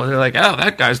know. They're like, oh,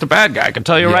 that guy's the bad guy. I can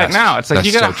tell you right now. It's like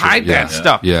you got to hide that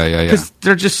stuff. Yeah. Because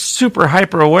they're just super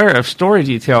hyper aware of story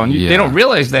detail, and they don't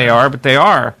realize they are, but they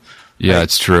are. Yeah,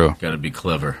 it's true. Got to be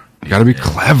clever. You got to be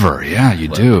clever. Yeah, you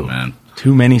do. Man.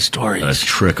 Too many stories. Let's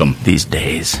trick them these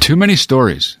days. Too many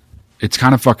stories. It's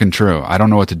kind of fucking true. I don't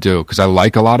know what to do because I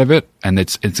like a lot of it, and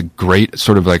it's a great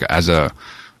sort of like as a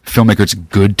filmmaker, it's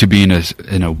good to be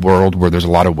in a world where there's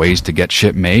a lot of ways to get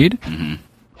shit made.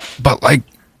 But like,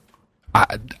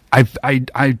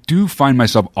 I do find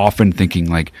myself often thinking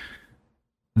like,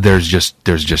 there's just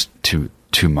too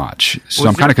much. So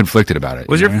I'm kind of conflicted about it.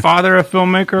 Was your father a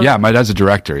filmmaker? Yeah, my dad's a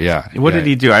director. Yeah. What did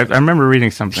he do? I remember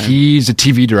reading something. He's a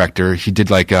TV director. He did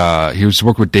like he was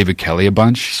working with David Kelly a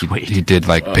bunch. Sweet. He did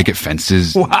like Picket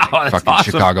Fences. Wow, that's fucking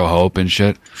awesome. Chicago Hope and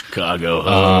shit. Chicago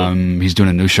Hope. He's doing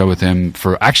a new show with him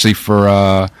for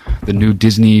the new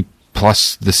Disney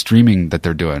Plus, the streaming that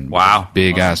they're doing. Wow.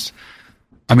 Big ass.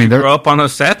 I mean, they're Grow up on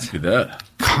those sets? Look at that.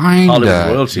 kind Hollywood of.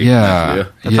 royalty. Yeah.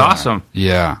 That's awesome.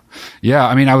 Yeah. Yeah.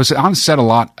 I mean, I was on set a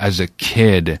lot as a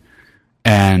kid,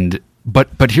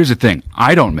 but here's the thing.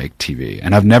 I don't make TV,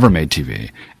 and I've never made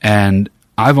TV, and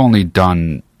I've only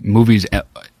done movies,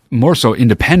 more so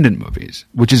independent movies,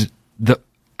 which is the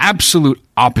absolute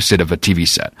opposite of a TV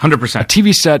set. 100%. A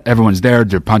TV set, everyone's there,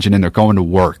 they're punching in, they're going to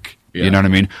work. Yeah. You know what I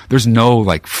mean? There's no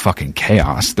like fucking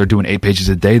chaos. They're doing 8 pages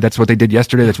a day. That's what they did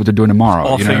yesterday. That's what they're doing tomorrow.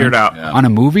 All you know figured what I out. mean? On a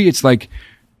movie, it's like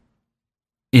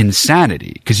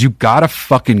insanity, because you gotta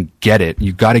fucking get it.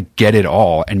 You gotta get it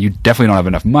all, and you definitely don't have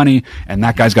enough money. And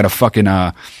that guy's got a fucking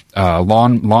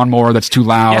lawnmower that's too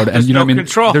loud, and there's you know no what I mean.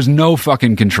 control. There's no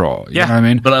fucking control. You know what I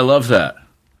mean? But I love that.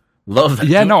 Love that.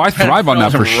 Yeah, no, I thrive on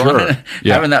that for sure.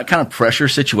 Yeah. Having that kind of pressure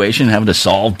situation, having to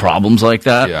solve problems like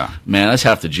that. Yeah. Man, that's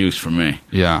half the juice for me.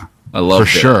 Yeah, I love for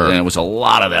sure. And it was a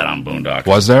lot of that on Boondock.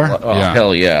 Was there?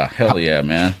 Oh, Yeah. hell yeah,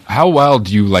 man. How well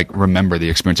do you like remember the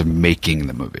experience of making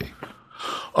the movie?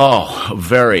 Oh,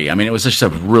 very. I mean, it was just a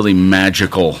really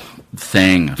magical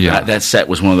thing. Yeah. That set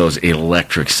was one of those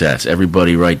electric sets.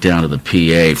 Everybody right down to the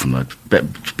PA, from the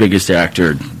biggest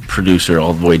actor, producer,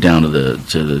 all the way down to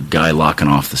the guy locking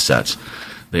off the sets.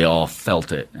 They all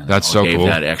felt it. And That's they all so gave cool.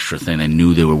 that extra thing. They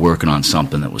knew they were working on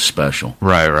something that was special.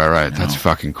 Right. That's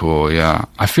fucking cool. Yeah.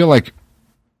 I feel like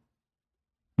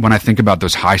when I think about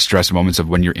those high stress moments of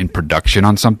when you're in production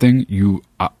on something,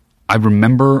 I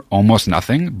remember almost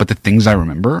nothing, but the things I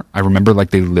remember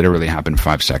like they literally happened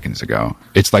 5 seconds ago.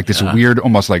 It's like this weird,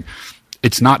 almost like,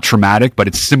 it's not traumatic, but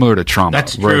it's similar to trauma.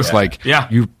 That's where true. it's like, Yeah.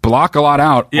 you block a lot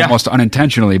out Yeah. almost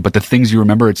unintentionally, but the things you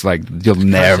remember, it's like, you'll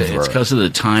never. It's because of the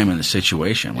time and the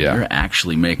situation. When Yeah. you're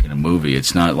actually making a movie,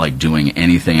 it's not like doing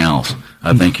anything else.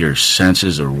 I think your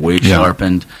senses are way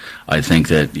sharpened. I think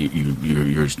that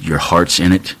your heart's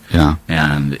in it. Yeah.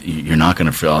 And you're not going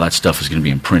to feel all that stuff is going to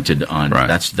be imprinted on. Right.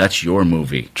 That's your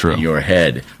movie. True. Your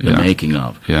head, the Yeah. making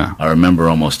of. Yeah. I remember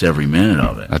almost every minute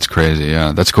of it. That's crazy.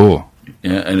 Yeah. That's cool.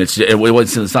 Yeah, and it's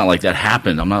not like that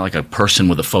happened. I'm not like a person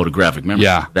with a photographic memory.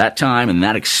 Yeah. That time and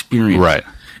that experience Right.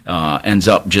 ends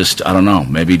up just, I don't know,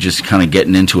 maybe just kind of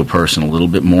getting into a person a little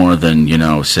bit more than,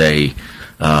 say,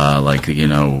 a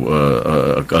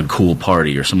cool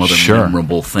party or some other Sure.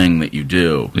 memorable thing that you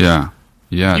do. Yeah.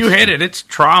 Yeah. You hit it. It's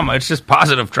trauma. It's just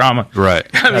positive trauma. Right.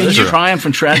 There's triumph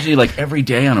and tragedy like every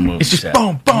day on a movie It's just set.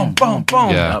 boom, boom, boom, boom.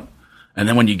 Yeah. Yep. And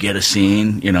then when you get a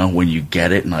scene, when you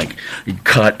get it and like you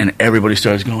cut and everybody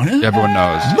starts going, Everyone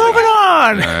knows. Moving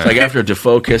on. It's like after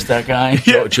Defoe kissed that guy,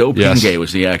 Joe Yes. Pingay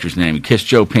was the actor's name. He kissed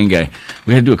Joe Pingay.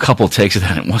 We had to do a couple of takes of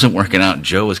that. It wasn't working out.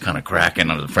 Joe was kind of cracking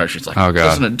under the pressure. It's like, Oh, I'm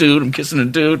God. kissing a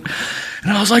dude.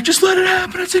 And I was like, just let it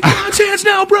happen. It's in God's hands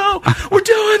now, bro. We're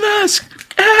doing this.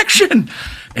 Action.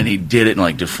 And he did it, and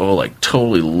like Defoe like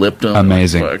totally lipped him.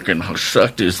 Amazing. And fucking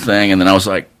sucked his thing. And then I was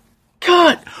like,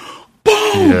 cut.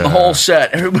 Boom! Yeah. The whole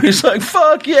set. Everybody's like,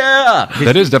 fuck yeah.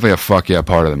 That is definitely a fuck yeah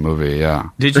part of the movie. Yeah.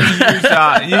 Did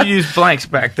you use blanks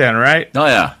back then, right? Oh,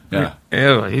 yeah. Yeah.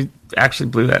 Ew, he actually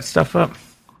blew that stuff up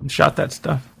and shot that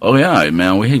stuff. Oh yeah,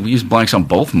 man. We used blanks on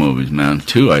both movies, man.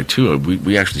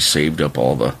 We actually saved up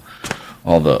all the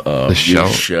shell.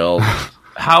 shell.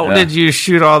 How did you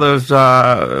shoot all those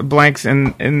blanks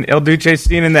in El Duce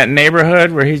scene in that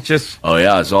neighborhood where he's just Oh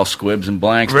yeah, it's all squibs and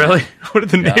blanks. really? What did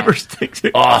the neighbors think?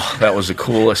 Oh, that was the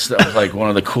coolest. That was like one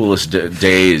of the coolest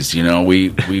days. We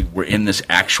were in this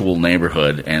actual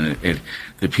neighborhood, and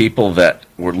the people that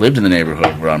lived in the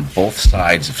neighborhood were on both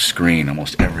sides of screen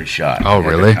almost every shot. Oh, They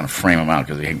had to really? kind of frame them out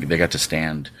because they got to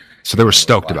stand. So they were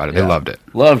stoked about it. They loved it.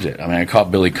 Loved it. I mean, I caught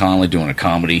Billy Connolly doing a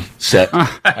comedy set. I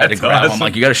had to grab him. I'm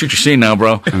like, you got to shoot your scene now,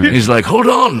 bro. He's like, hold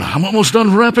on. I'm almost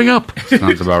done wrapping up.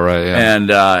 Sounds about right. Yeah.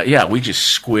 And, we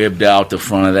just squibbed out the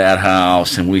front of that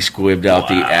house, and we squibbed out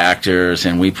the actors,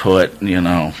 and we put,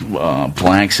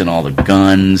 blanks in all the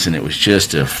guns, and it was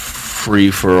just a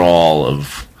free-for-all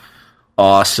of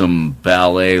awesome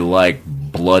ballet-like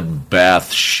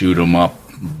bloodbath shoot-'em-up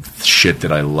shit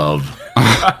that I love.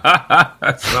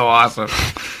 That's so awesome.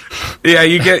 Yeah,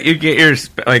 you get your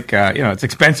it's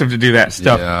expensive to do that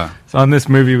stuff. Yeah. So on this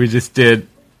movie we just did,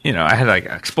 I had like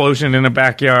an explosion in a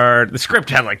backyard. The script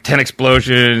had like 10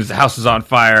 explosions. The house is on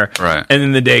fire. Right. And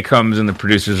then the day comes and the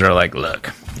producers are like, look,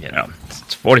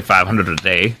 it's $4,500 a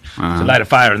day to light a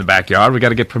fire in the backyard. We got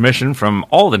to get permission from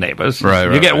all the neighbors.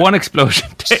 Right, You get right. one explosion.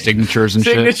 Signatures and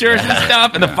shit. Signatures and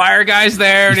stuff, and the fire guy's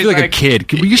there. You and feel he's like a kid.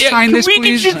 Can we sign this, can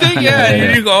please? We get your thing? Yeah,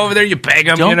 and you go over there, you beg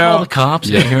them. Don't call the cops.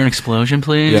 Yeah. I hear an explosion,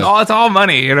 please. Yeah. It's all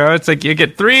money, It's like you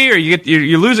get 3, or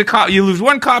you lose a cop. You lose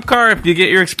one cop car if you get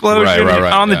your explosion. Right, and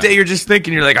right, on the yeah. day, you're just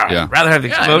thinking, you're like, Yeah. I'd rather have the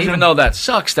Yeah, and explosion. even though that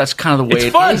sucks, that's kind of the way It's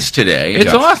it fun. is today.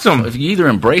 It's awesome. If you either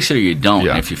embrace it or you don't.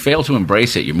 Yeah. And if you fail to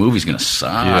embrace it, your movie's going to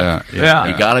suck. Yeah.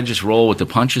 You got to just roll with the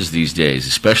punches these days,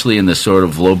 especially in this sort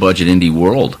of low budget indie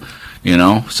world.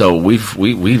 So we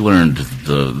learned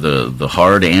the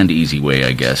hard and easy way,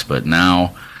 I guess. But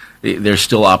now there's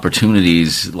still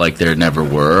opportunities like there never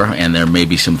were, and there may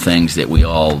be some things that we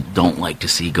all don't like to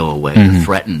see go away, or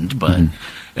threatened, but.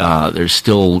 There's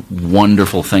still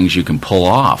wonderful things you can pull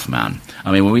off, man.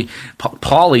 I mean, when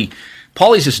Paulie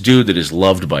Paulie's this dude that is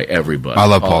loved by everybody. I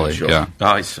love Pauly Paulie. Shore. Yeah.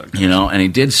 Oh, he's so good. And he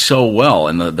did so well.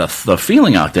 And the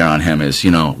feeling out there on him is,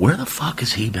 where the fuck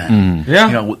has he been?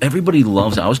 Yeah. Everybody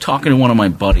loves. I was talking to one of my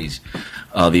buddies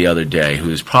the other day, who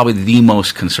is probably the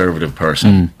most conservative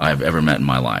person I've ever met in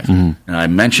my life. And I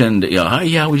mentioned, oh,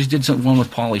 yeah, we just did one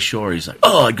with Pauly Shore. He's like,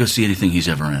 oh, I'd go see anything he's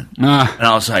ever in. And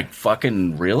I was like,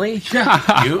 fucking really?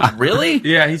 Yeah. You really?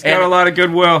 Yeah, he's got a lot of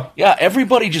goodwill. Yeah,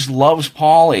 everybody just loves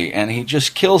Pauly, and he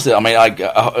just kills it. I mean,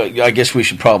 I guess we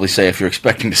should probably say if you're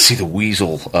expecting to see the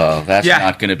Weasel, that's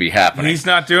not going to be happening. He's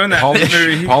not doing that.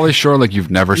 Pauly Shore, like you've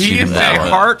never seen He him is a before.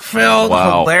 heartfelt,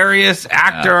 hilarious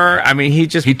actor. I mean, he He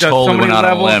does totally so many went out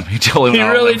on a levels. limb. He totally went out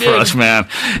on a really limb for did. us, man.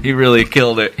 He really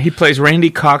killed it. He plays Randy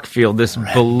Cockfield, this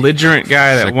belligerent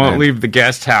guy that Sick won't man. leave the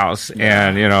guest house,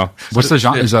 and What's the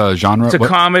genre? Is a genre? it's a what?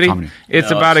 comedy.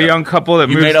 It's about a young couple that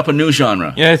You moves. made up a new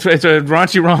genre. Yeah, it's a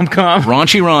raunchy rom-com.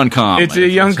 Raunchy rom-com. It's a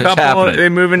young couple. happening. They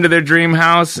move into their dream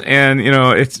house, and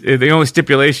it's the only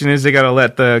stipulation is they got to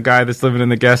let the guy that's living in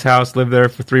the guest house live there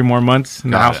for 3 more months,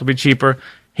 and the Got house it. will be cheaper.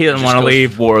 He doesn't Just want to goes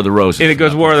leave. War of the Roses. And it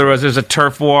goes War of the Roses. There's a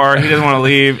turf war. He doesn't want to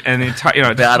leave, and it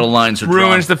Battle lines are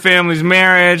ruins drawn. the family's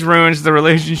marriage, ruins the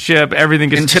relationship. Everything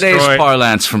gets In today's destroyed.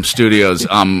 parlance from studios,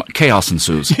 chaos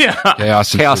ensues. Yeah.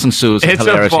 Chaos ensues. It's a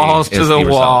hilarity balls to is the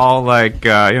result. wall,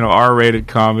 R-rated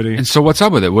comedy. And so, what's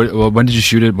up with it? When did you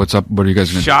shoot it? What's up? What are you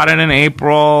guys going to Shot it in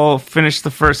April, finished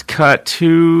the first cut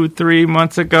 2-3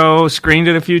 months ago, screened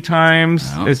it a few times.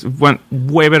 Wow. It went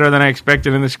way better than I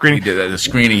expected in the He screening. did the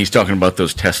screening. He's talking about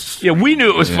those tests. Yeah, we knew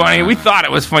it was funny. We thought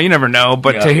it was funny. You never know.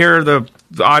 But Yeah. to hear the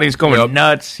audience going Yep.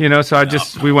 nuts,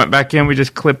 so we went back in. We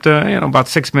just clipped about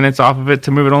 6 minutes off of it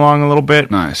to move it along a little bit.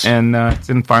 Nice. And it's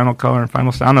in final color and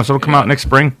final sound. So it'll come out next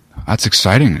spring. That's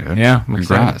exciting, dude. Yeah, I'm Congrats.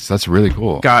 excited. That's really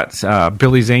cool. Got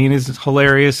Billy Zane is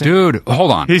hilarious. Dude,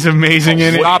 hold on. He's amazing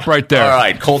in it. Stop right there. All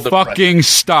right, hold the Fucking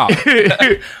stop.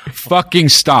 Fucking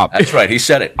stop. That's right. He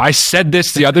said it. I said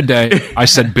this the other day. I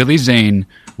said Billy Zane.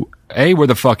 A, where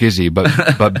the fuck is he?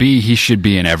 But B, he should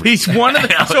be in every. He's one of the.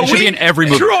 He should be in every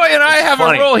movie. Troy and I have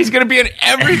Funny. a role. He's going to be in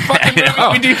every fucking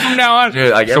movie we do from now on.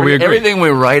 Dude, So we agree. everything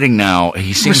we're writing now,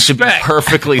 he seems to be Respect.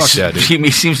 perfectly. Fuck yeah, dude.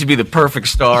 He seems to be the perfect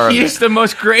star. of He's it. the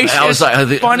most gracious, I was like,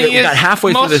 we funniest, got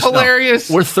halfway most through this. hilarious.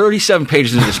 We're 37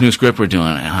 pages into this new script we're doing.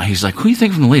 And he's like, "Who do you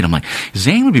think from the lead?" I'm like,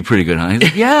 "Zane would be pretty good." Huh? He's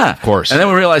like, "Yeah, of course." And then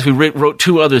we realized we wrote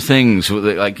 2 other things.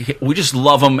 Like we just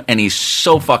love him, and he's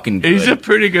so fucking good. He's a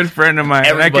pretty good friend of mine.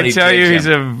 And I Everybody can tell you, digs he's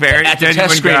him. a very at the test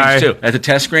genuine screenings guy. too. At the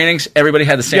test screenings, everybody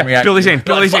had the same reaction. Billy Zane,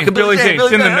 Billy Zane, Fucking Billy Zane.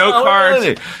 It's in the note Oh, cards.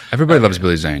 really? Everybody loves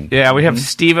Billy Zane. Yeah, we have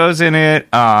Steve-O's in it.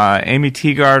 Amy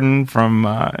Teagarden from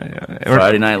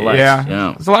Friday Night Lights.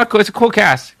 Yeah. It's a lot of cool. It's a cool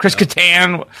cast. Chris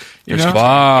Kattan.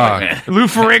 Fuck. Lou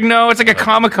Ferrigno. It's like a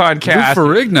Comic-Con cast.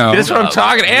 Ferrigno. That's what I'm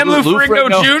talking. And Lou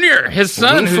Ferrigno Jr., his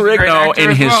son. Lou who's a great Ferrigno actor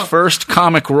in as his well. first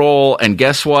comic role, and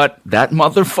guess what? That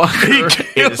motherfucker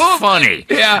is funny.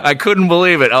 Yeah. I couldn't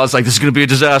believe it. I was like, "This is going to be a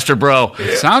disaster, bro."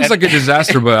 Sounds like a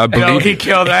disaster, but I No, believe he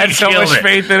killed it. I had so Killed much it.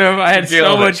 faith in him. I had so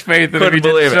Killed it. much faith in him. Couldn't He did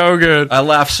believe it. so good. I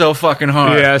laughed so fucking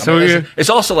hard. Yeah, so it's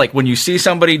also like when you see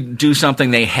somebody do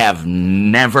something they have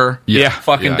never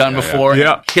fucking Yeah, done yeah, before,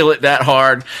 yeah. and kill it that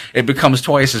hard, it becomes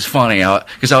twice as funny.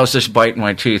 Because I was just biting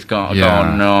my teeth, going,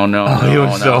 Yeah. "No, no, no!" He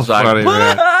was And I so was like, funny,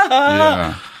 man.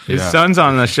 Yeah. His Yeah. son's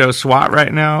on the show SWAT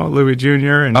right now, Louis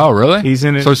Jr. And Oh, really? He's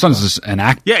in it. So his son's just an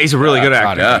actor. Yeah, he's a really good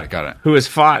actor. Got it. Who has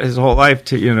fought his whole life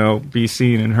to, be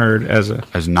seen and heard as a.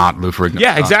 As not Lou Ferrigno.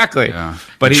 Yeah, exactly. Yeah.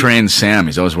 But he he trains Sam.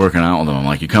 He's always working out with him. I'm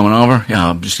like, "You coming over?" "Yeah,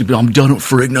 I'm done with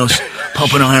Ferrigno's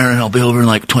pumping iron. I'll be over in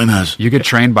like 20 minutes." You get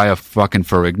trained by a fucking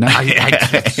Ferrigno.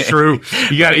 it's true.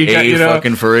 You got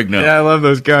fucking Ferrigno. Yeah, I love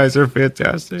those guys. They're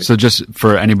fantastic. So just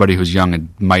for anybody who's young and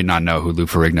might not know who Lou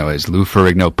Ferrigno is, Lou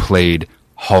Ferrigno played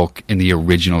Hulk in the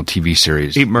original TV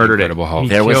series. He murdered it. Incredible Hulk.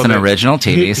 There was killed an it. original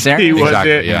TV series. He was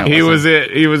Exactly, it. yeah. He was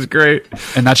it. He was great.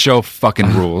 And that show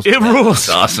fucking rules. It rules.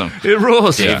 Awesome. It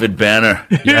rules. David Banner.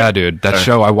 Yeah, dude. That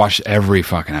show, I watched every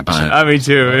fucking episode. I mean,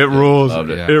 too. It rules. Loved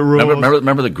it. It rules.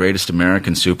 Remember the greatest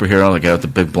American superhero, the guy with the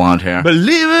big blonde hair?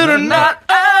 Believe it or not,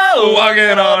 oh,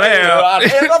 walking on air. I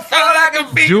thought I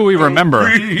could be Do we remember?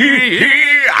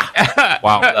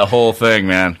 Wow. The whole thing,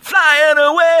 man. flying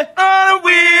away on a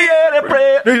wing and a prayer.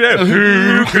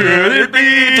 Who could it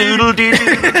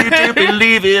be?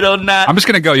 Believe it or not. I'm just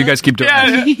going to go. You guys keep doing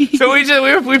it. Yeah. So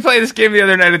we played this game the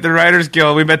other night at the Writers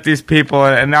Guild. We met these people,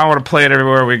 and now I want to play it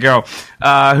everywhere we go.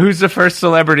 Who's the first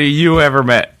celebrity you ever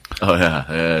met? Oh, yeah.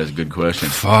 That's a good question.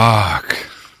 Fuck.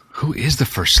 Who is the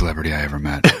first celebrity I ever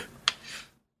met?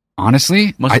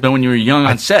 Honestly, Must have been when you were young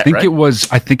on set, I think right?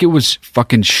 it was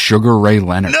fucking Sugar Ray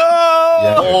Leonard.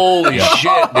 Holy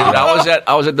shit, dude!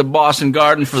 I was at the Boston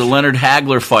Garden for the Leonard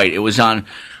Hagler fight. It was on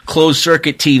closed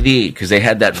circuit TV because they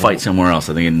had that fight somewhere else.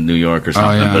 I think in New York or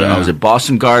something. yeah, but yeah. I was at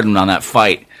Boston Garden on that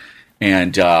fight.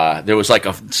 And there was like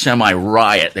a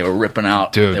semi-riot. They were ripping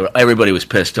out. Dude. Everybody was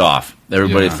pissed off.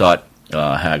 Everybody Yeah. thought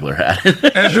Hagler had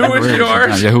it. And who was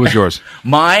yours? Yeah, who was yours?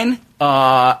 Mine?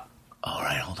 All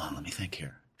right, hold on. Let me think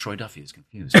here. Troy Duffy is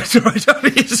confused. It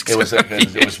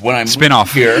was when I moved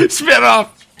Spin-off. here. Spin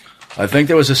off. I think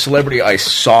there was a celebrity I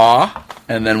saw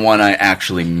and then one I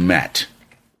actually met.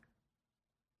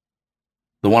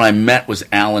 The one I met was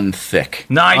Alan Thicke.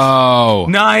 Nice. Oh.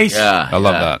 Nice. Yeah. I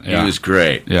love that, yeah. He was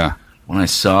great. Yeah. One I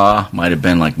saw might have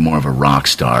been like more of a rock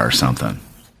star or something.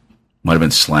 Might have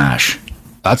been Slash.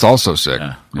 That's also sick.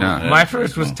 Yeah. Yeah. My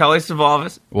first was Telly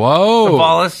Savalas. Whoa.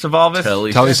 Savalas.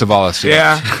 Telly Savalas.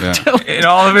 Yeah. In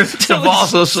all of his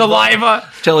saliva.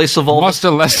 Telly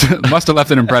Savalas. Must have left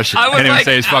an impression. I Can't was even like,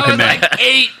 say his fucking name. like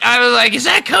 8. I was like, is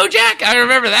that Kojak? I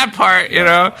remember that part, you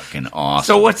know. Fucking awesome.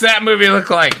 So what's that movie look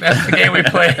like? That's the game we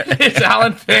played. It's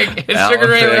Alan Thicke. It's Alan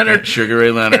Sugar Ray Thicke, Leonard. Sugar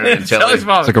Ray Leonard. and Telly Telly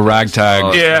Savalas. It's like a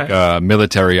ragtag Yeah.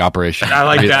 military operation. I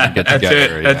like They that. get That's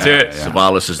together. it. That's Yeah, it. yeah.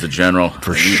 Savalas is the general.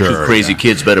 For sure, You crazy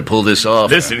kids better pull this off.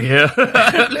 Listen here.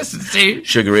 Listen, see.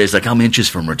 Sugar Ray's like, I'm inches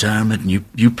from retirement, and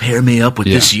you pair me up with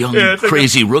this young, Yeah, it's like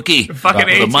crazy rookie fucking with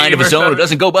a 18 mind of his or own who something.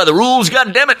 doesn't go by the rules.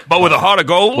 God damn it! But with a heart of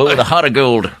gold. Well, with a heart of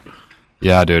gold.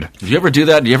 Yeah, dude. Did you ever do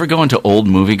that? Do you ever go into old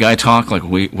movie guy talk like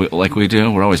we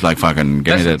do? We're always like, fucking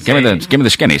give me the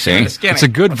skinny, see? Skinny. It's a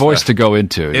good voice to go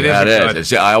into. It Yeah, is. it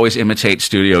is. I always imitate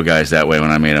studio guys that way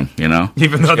when I meet them. You know,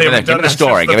 Even though they give me haven't done the that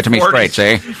story. since Give it to me the straight,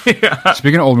 40s. see?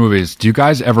 Speaking of old movies, do you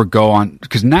guys ever go on?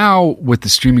 Because now with the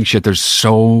streaming shit, there's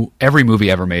every movie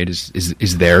ever made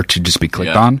is there to just be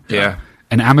clicked Yeah. on. Yeah.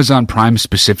 And Amazon Prime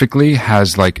specifically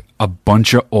has like a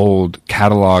bunch of old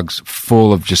catalogs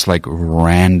full of just like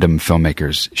random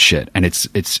filmmakers shit, and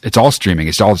it's all streaming.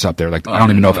 It's all up there. Like I don't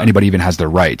even know if anybody even has their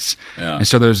rights. Yeah. And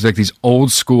so there's like these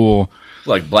old school.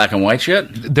 Like black and white shit.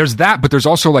 There's that, but there's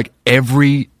also like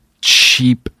every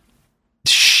cheap,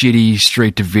 shitty,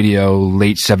 straight to video,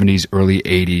 late 70s, early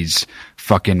 80s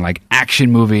fucking like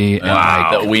action movie. And,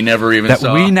 like, That we never even that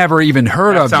saw. we never even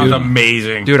heard That of, sounds dude.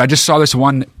 amazing. Dude, I just saw this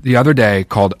one the other day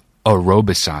called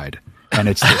Aerobicide, and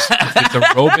it's this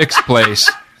aerobics place.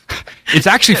 It's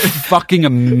actually fucking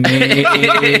amazing.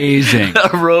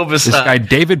 Aerobicide. This guy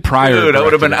David Pryor, Dude, I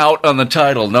would have been directed out on the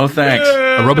title. No thanks.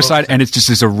 Aerobicide, and it's just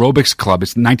this aerobics club.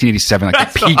 It's 1987,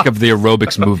 like the peak of the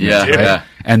aerobics movement. Yeah, right? yeah.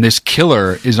 And this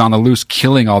killer is on the loose,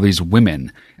 killing all these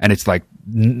women, and it's like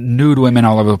nude women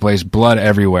all over the place, blood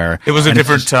everywhere. It was a And it's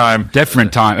different just- time.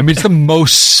 Different time. I mean, it's the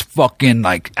most fucking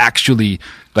like actually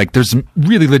like there's some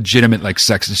really legitimate like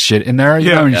sexist shit in there. You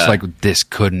know, and it's Yeah. like this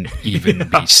couldn't even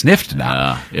be sniffed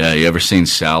now. Yeah, you ever seen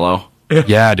Sallow?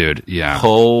 Yeah, dude. Yeah.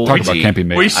 Holy. Talk about can't be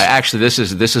made. We- I actually, this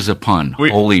is a pun.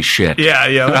 Holy shit. Yeah,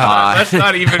 yeah. That's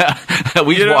not even.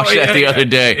 We You know, watched that the yeah, other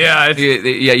day. yeah, it's-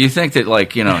 yeah. You think that,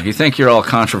 like, you think you're all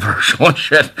controversial and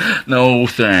shit. No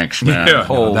thanks, man. Yeah.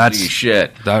 Holy That's-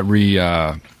 shit. that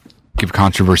give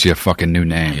controversy a fucking new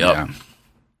name. Yep. Yeah.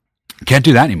 Can't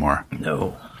do that anymore.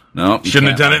 No. No,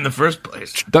 Shouldn't have done it in the first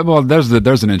place.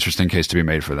 There's an interesting case to be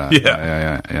made for that.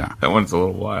 Yeah. Yeah. That one's a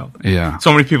little wild. Yeah.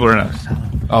 So many people are in it.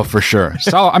 Oh, for sure.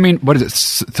 I mean, what is it?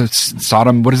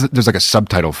 Sodom. What is it? There's like a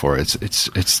subtitle for it. It's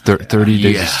 30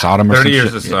 days of Sodom or 30 some years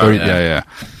shit. of Sodom, Yeah.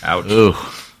 Ouch. Ooh.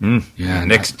 Yeah.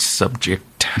 Next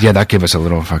subject. Yeah, that gave us a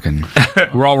little fucking.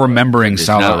 We're all remembering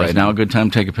Salo Is right now now. a good time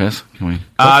to take a piss? Can we?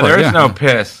 for There it, is yeah. no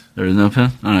piss. There is no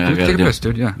piss? All right, I gotta Take a do piss, it.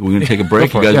 dude. Yeah. We're going to take a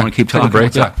break. Go You for it, guys yeah. want to keep Take talking? a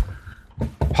break. What's up?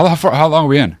 How long are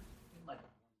we in?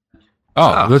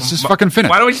 Oh, let's just fucking finish.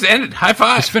 Why don't we just end it? High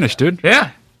five. Let's finish, dude.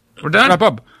 Yeah. We're done. Wrap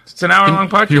up. It's an hour-long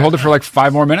podcast. Can you hold it for like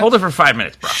 5 more minutes? Hold it for 5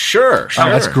 minutes, bro. Sure. Oh,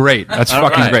 that's great. That's All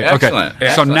fucking right, great. excellent, Okay. So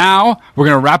excellent. now we're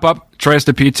gonna wrap up Troy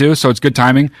SP2, so it's good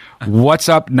timing. What's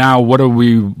up now?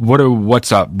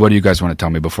 What's up? What do you guys want to tell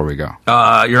me before we go?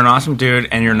 You're an awesome dude,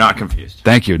 and you're not confused.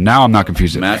 Thank you. Now I'm not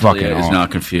confused. Matt Fucking Leah is all.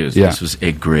 not confused. Yeah. This was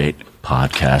a great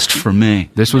podcast for me.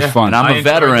 This was fun. And I'm I a enjoyed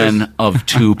veteran of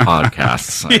 2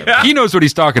 podcasts. He knows what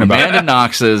he's talking about. Amanda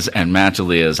Knox's and Matt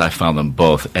Leah's, I found them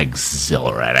both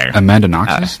exhilarating. Amanda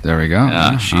Knox's. There we go.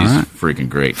 Yeah, All she's right. freaking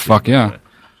great. Fuck yeah.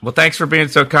 Well, thanks for being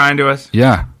so kind to us.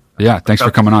 Yeah. Yeah. Thanks for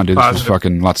coming on, dude. This was Positive.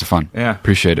 fucking lots of fun. Yeah.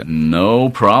 Appreciate it. No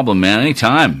problem, man.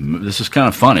 Anytime. This is kind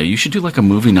of funny. You should do like a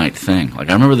movie night thing.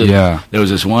 Like I remember that Yeah. there was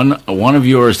this one of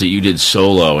yours that you did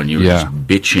solo, and you were Yeah. just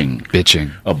bitching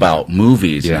Bitching. about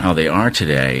movies Yeah. and how they are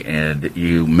today. And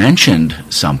you mentioned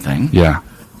something. Yeah.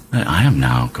 that I am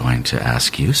now going to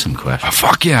ask you some questions.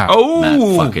 Fuck yeah. Oh,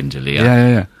 Matt fucking D'Elia.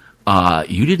 Yeah.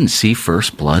 You didn't see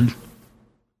First Blood?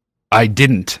 I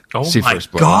didn't Oh see my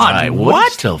First Blood. God. All right, What?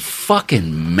 does the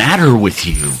fucking matter with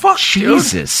you? Fuck,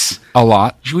 Jesus. A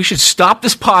lot. We should stop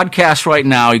this podcast right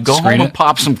now. You go Screen home and it.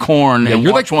 pop some corn and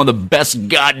you're watch one of the best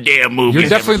goddamn movies. You're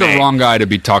definitely ever the made. wrong guy to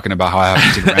be talking about how I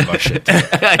haven't seen Rambo shit.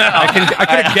 I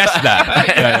could have guessed that.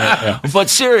 Yeah. But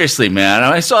seriously, man,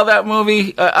 when I saw that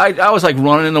movie, I was like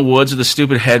running in the woods with a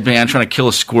stupid headband trying to kill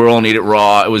a squirrel and eat it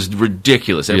raw. It was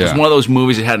ridiculous. It was Yeah. one of those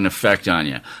movies that had an effect on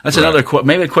you. That's Right. another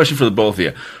maybe a question for the both of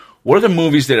you. What are the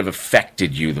movies that have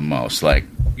affected you the most? Like,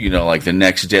 like the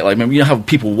next day, like maybe how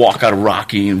people walk out of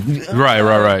Rocky and Right.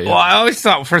 Yeah. Well, I always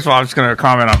thought, first of all, I'm just going to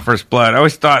comment on First Blood. I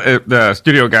always thought the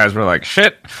studio guys were like,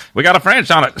 shit, we got a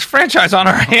franchise on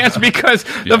our hands because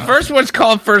the first one's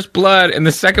called First Blood and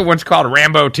the second one's called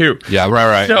Rambo 2. Yeah,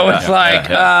 right. So it's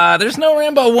there's no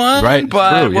Rambo 1, Right,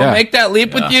 but true, we'll yeah. make that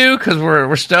leap with you because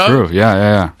we're stoked. True.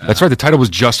 Yeah. That's right. The title was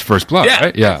just First Blood, Yeah,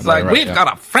 right? Yeah. it's like, right, we've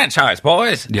got a franchise,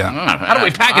 boys. Yeah. How do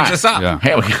we package this up? Yeah.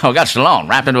 Here we go. Got Stallone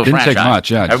wrapped into a Didn't franchise. take much,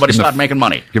 yeah. Just Everybody give him start making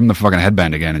money. Give him the fucking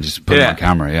headband again and just put him on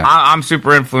camera. Yeah. I'm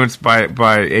super influenced by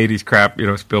 80s crap,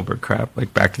 Spielberg crap,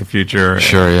 like Back to the Future.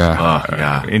 Sure. Yeah. Oh,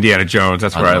 yeah. Indiana Jones,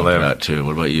 that's where I love live. that too.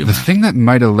 What about you? The thing that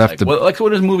might have left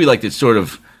What is a movie like that sort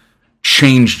of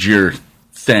changed your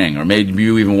thing or made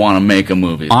you even want to make a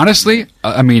movie? honestly,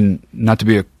 I mean, not to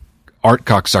be a art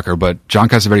cocksucker, but John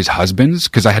Cassavetes' Husbands,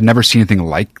 because I had never seen anything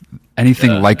like.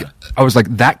 I was like,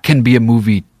 that can be a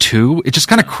movie too. It just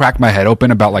kind of cracked my head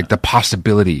open about like the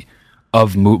possibility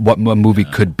of what a movie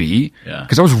could be. Yeah.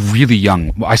 Because I was really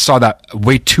young. I saw that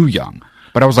way too young.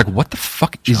 But I was like, what the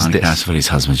fuck is John this? Cassavetes'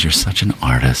 Husbands, you're such an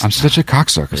artist. I'm such a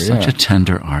cocksucker. such a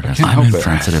tender artist. can't I'm help it.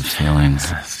 insensitive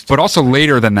feelings. But also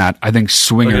later than that, I think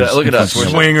Swingers. Look at us.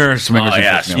 influenced me. Swingers. Swingers Oh,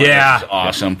 yeah. influenced me. Yeah. Was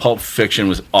awesome. Pulp Fiction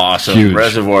was awesome. Huge.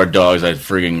 Reservoir Dogs, I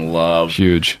friggin' love.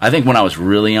 Huge. I think when I was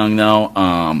really young,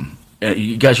 though,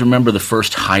 you guys remember the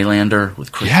first Highlander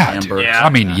with Chris Yeah, Amber? dude. Yeah. I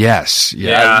mean, yes.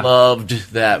 Yeah. Yeah. I loved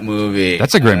that movie.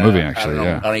 That's a great movie, actually, I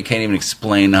yeah. can't even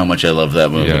explain how much I love that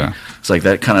movie. Yeah. It's like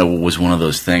that kind of was one of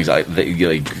those things. I don't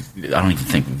even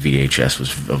think VHS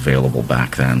was available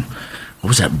back then. What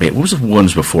was that? What was the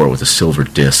ones before with the silver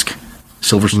disc?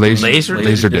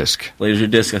 Laser disc. Laser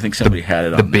disc. I think somebody had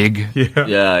it on The big.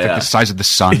 Yeah. Like the size of the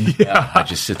sun. I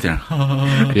just sit there.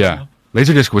 Yeah.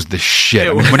 Laserdisc was the shit.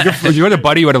 I mean, when you had a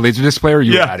buddy who had a Laserdisc player,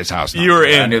 you were at his house. now. You were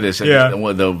in. I knew this. Yeah.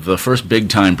 The first big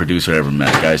time producer I ever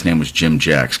met, the guy's name was Jim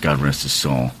Jacks. God rest his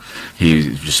soul. He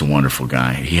was just a wonderful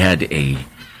guy. He had a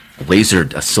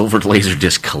silver laser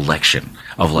disc collection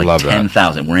of like Love that.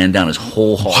 10,000. We ran down his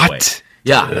whole hallway. What?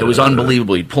 Yeah, it was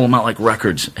unbelievable. He'd pull them out like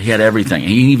records. He had everything.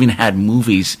 He even had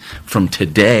movies from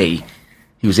today.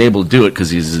 He was able to do it because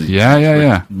he's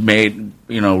Yeah. made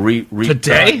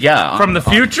Today? yeah, From the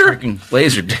future? freaking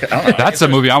laser. I don't know. That's a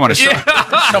movie I want to see.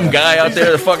 Some guy out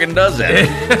there that fucking does that.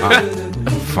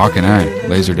 Fucking A.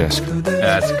 Laserdisc.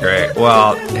 That's great.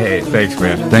 Well, hey, thanks,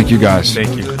 man. Thank you guys.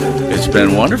 Thank you. It's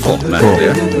been wonderful. Cool.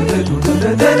 Yeah.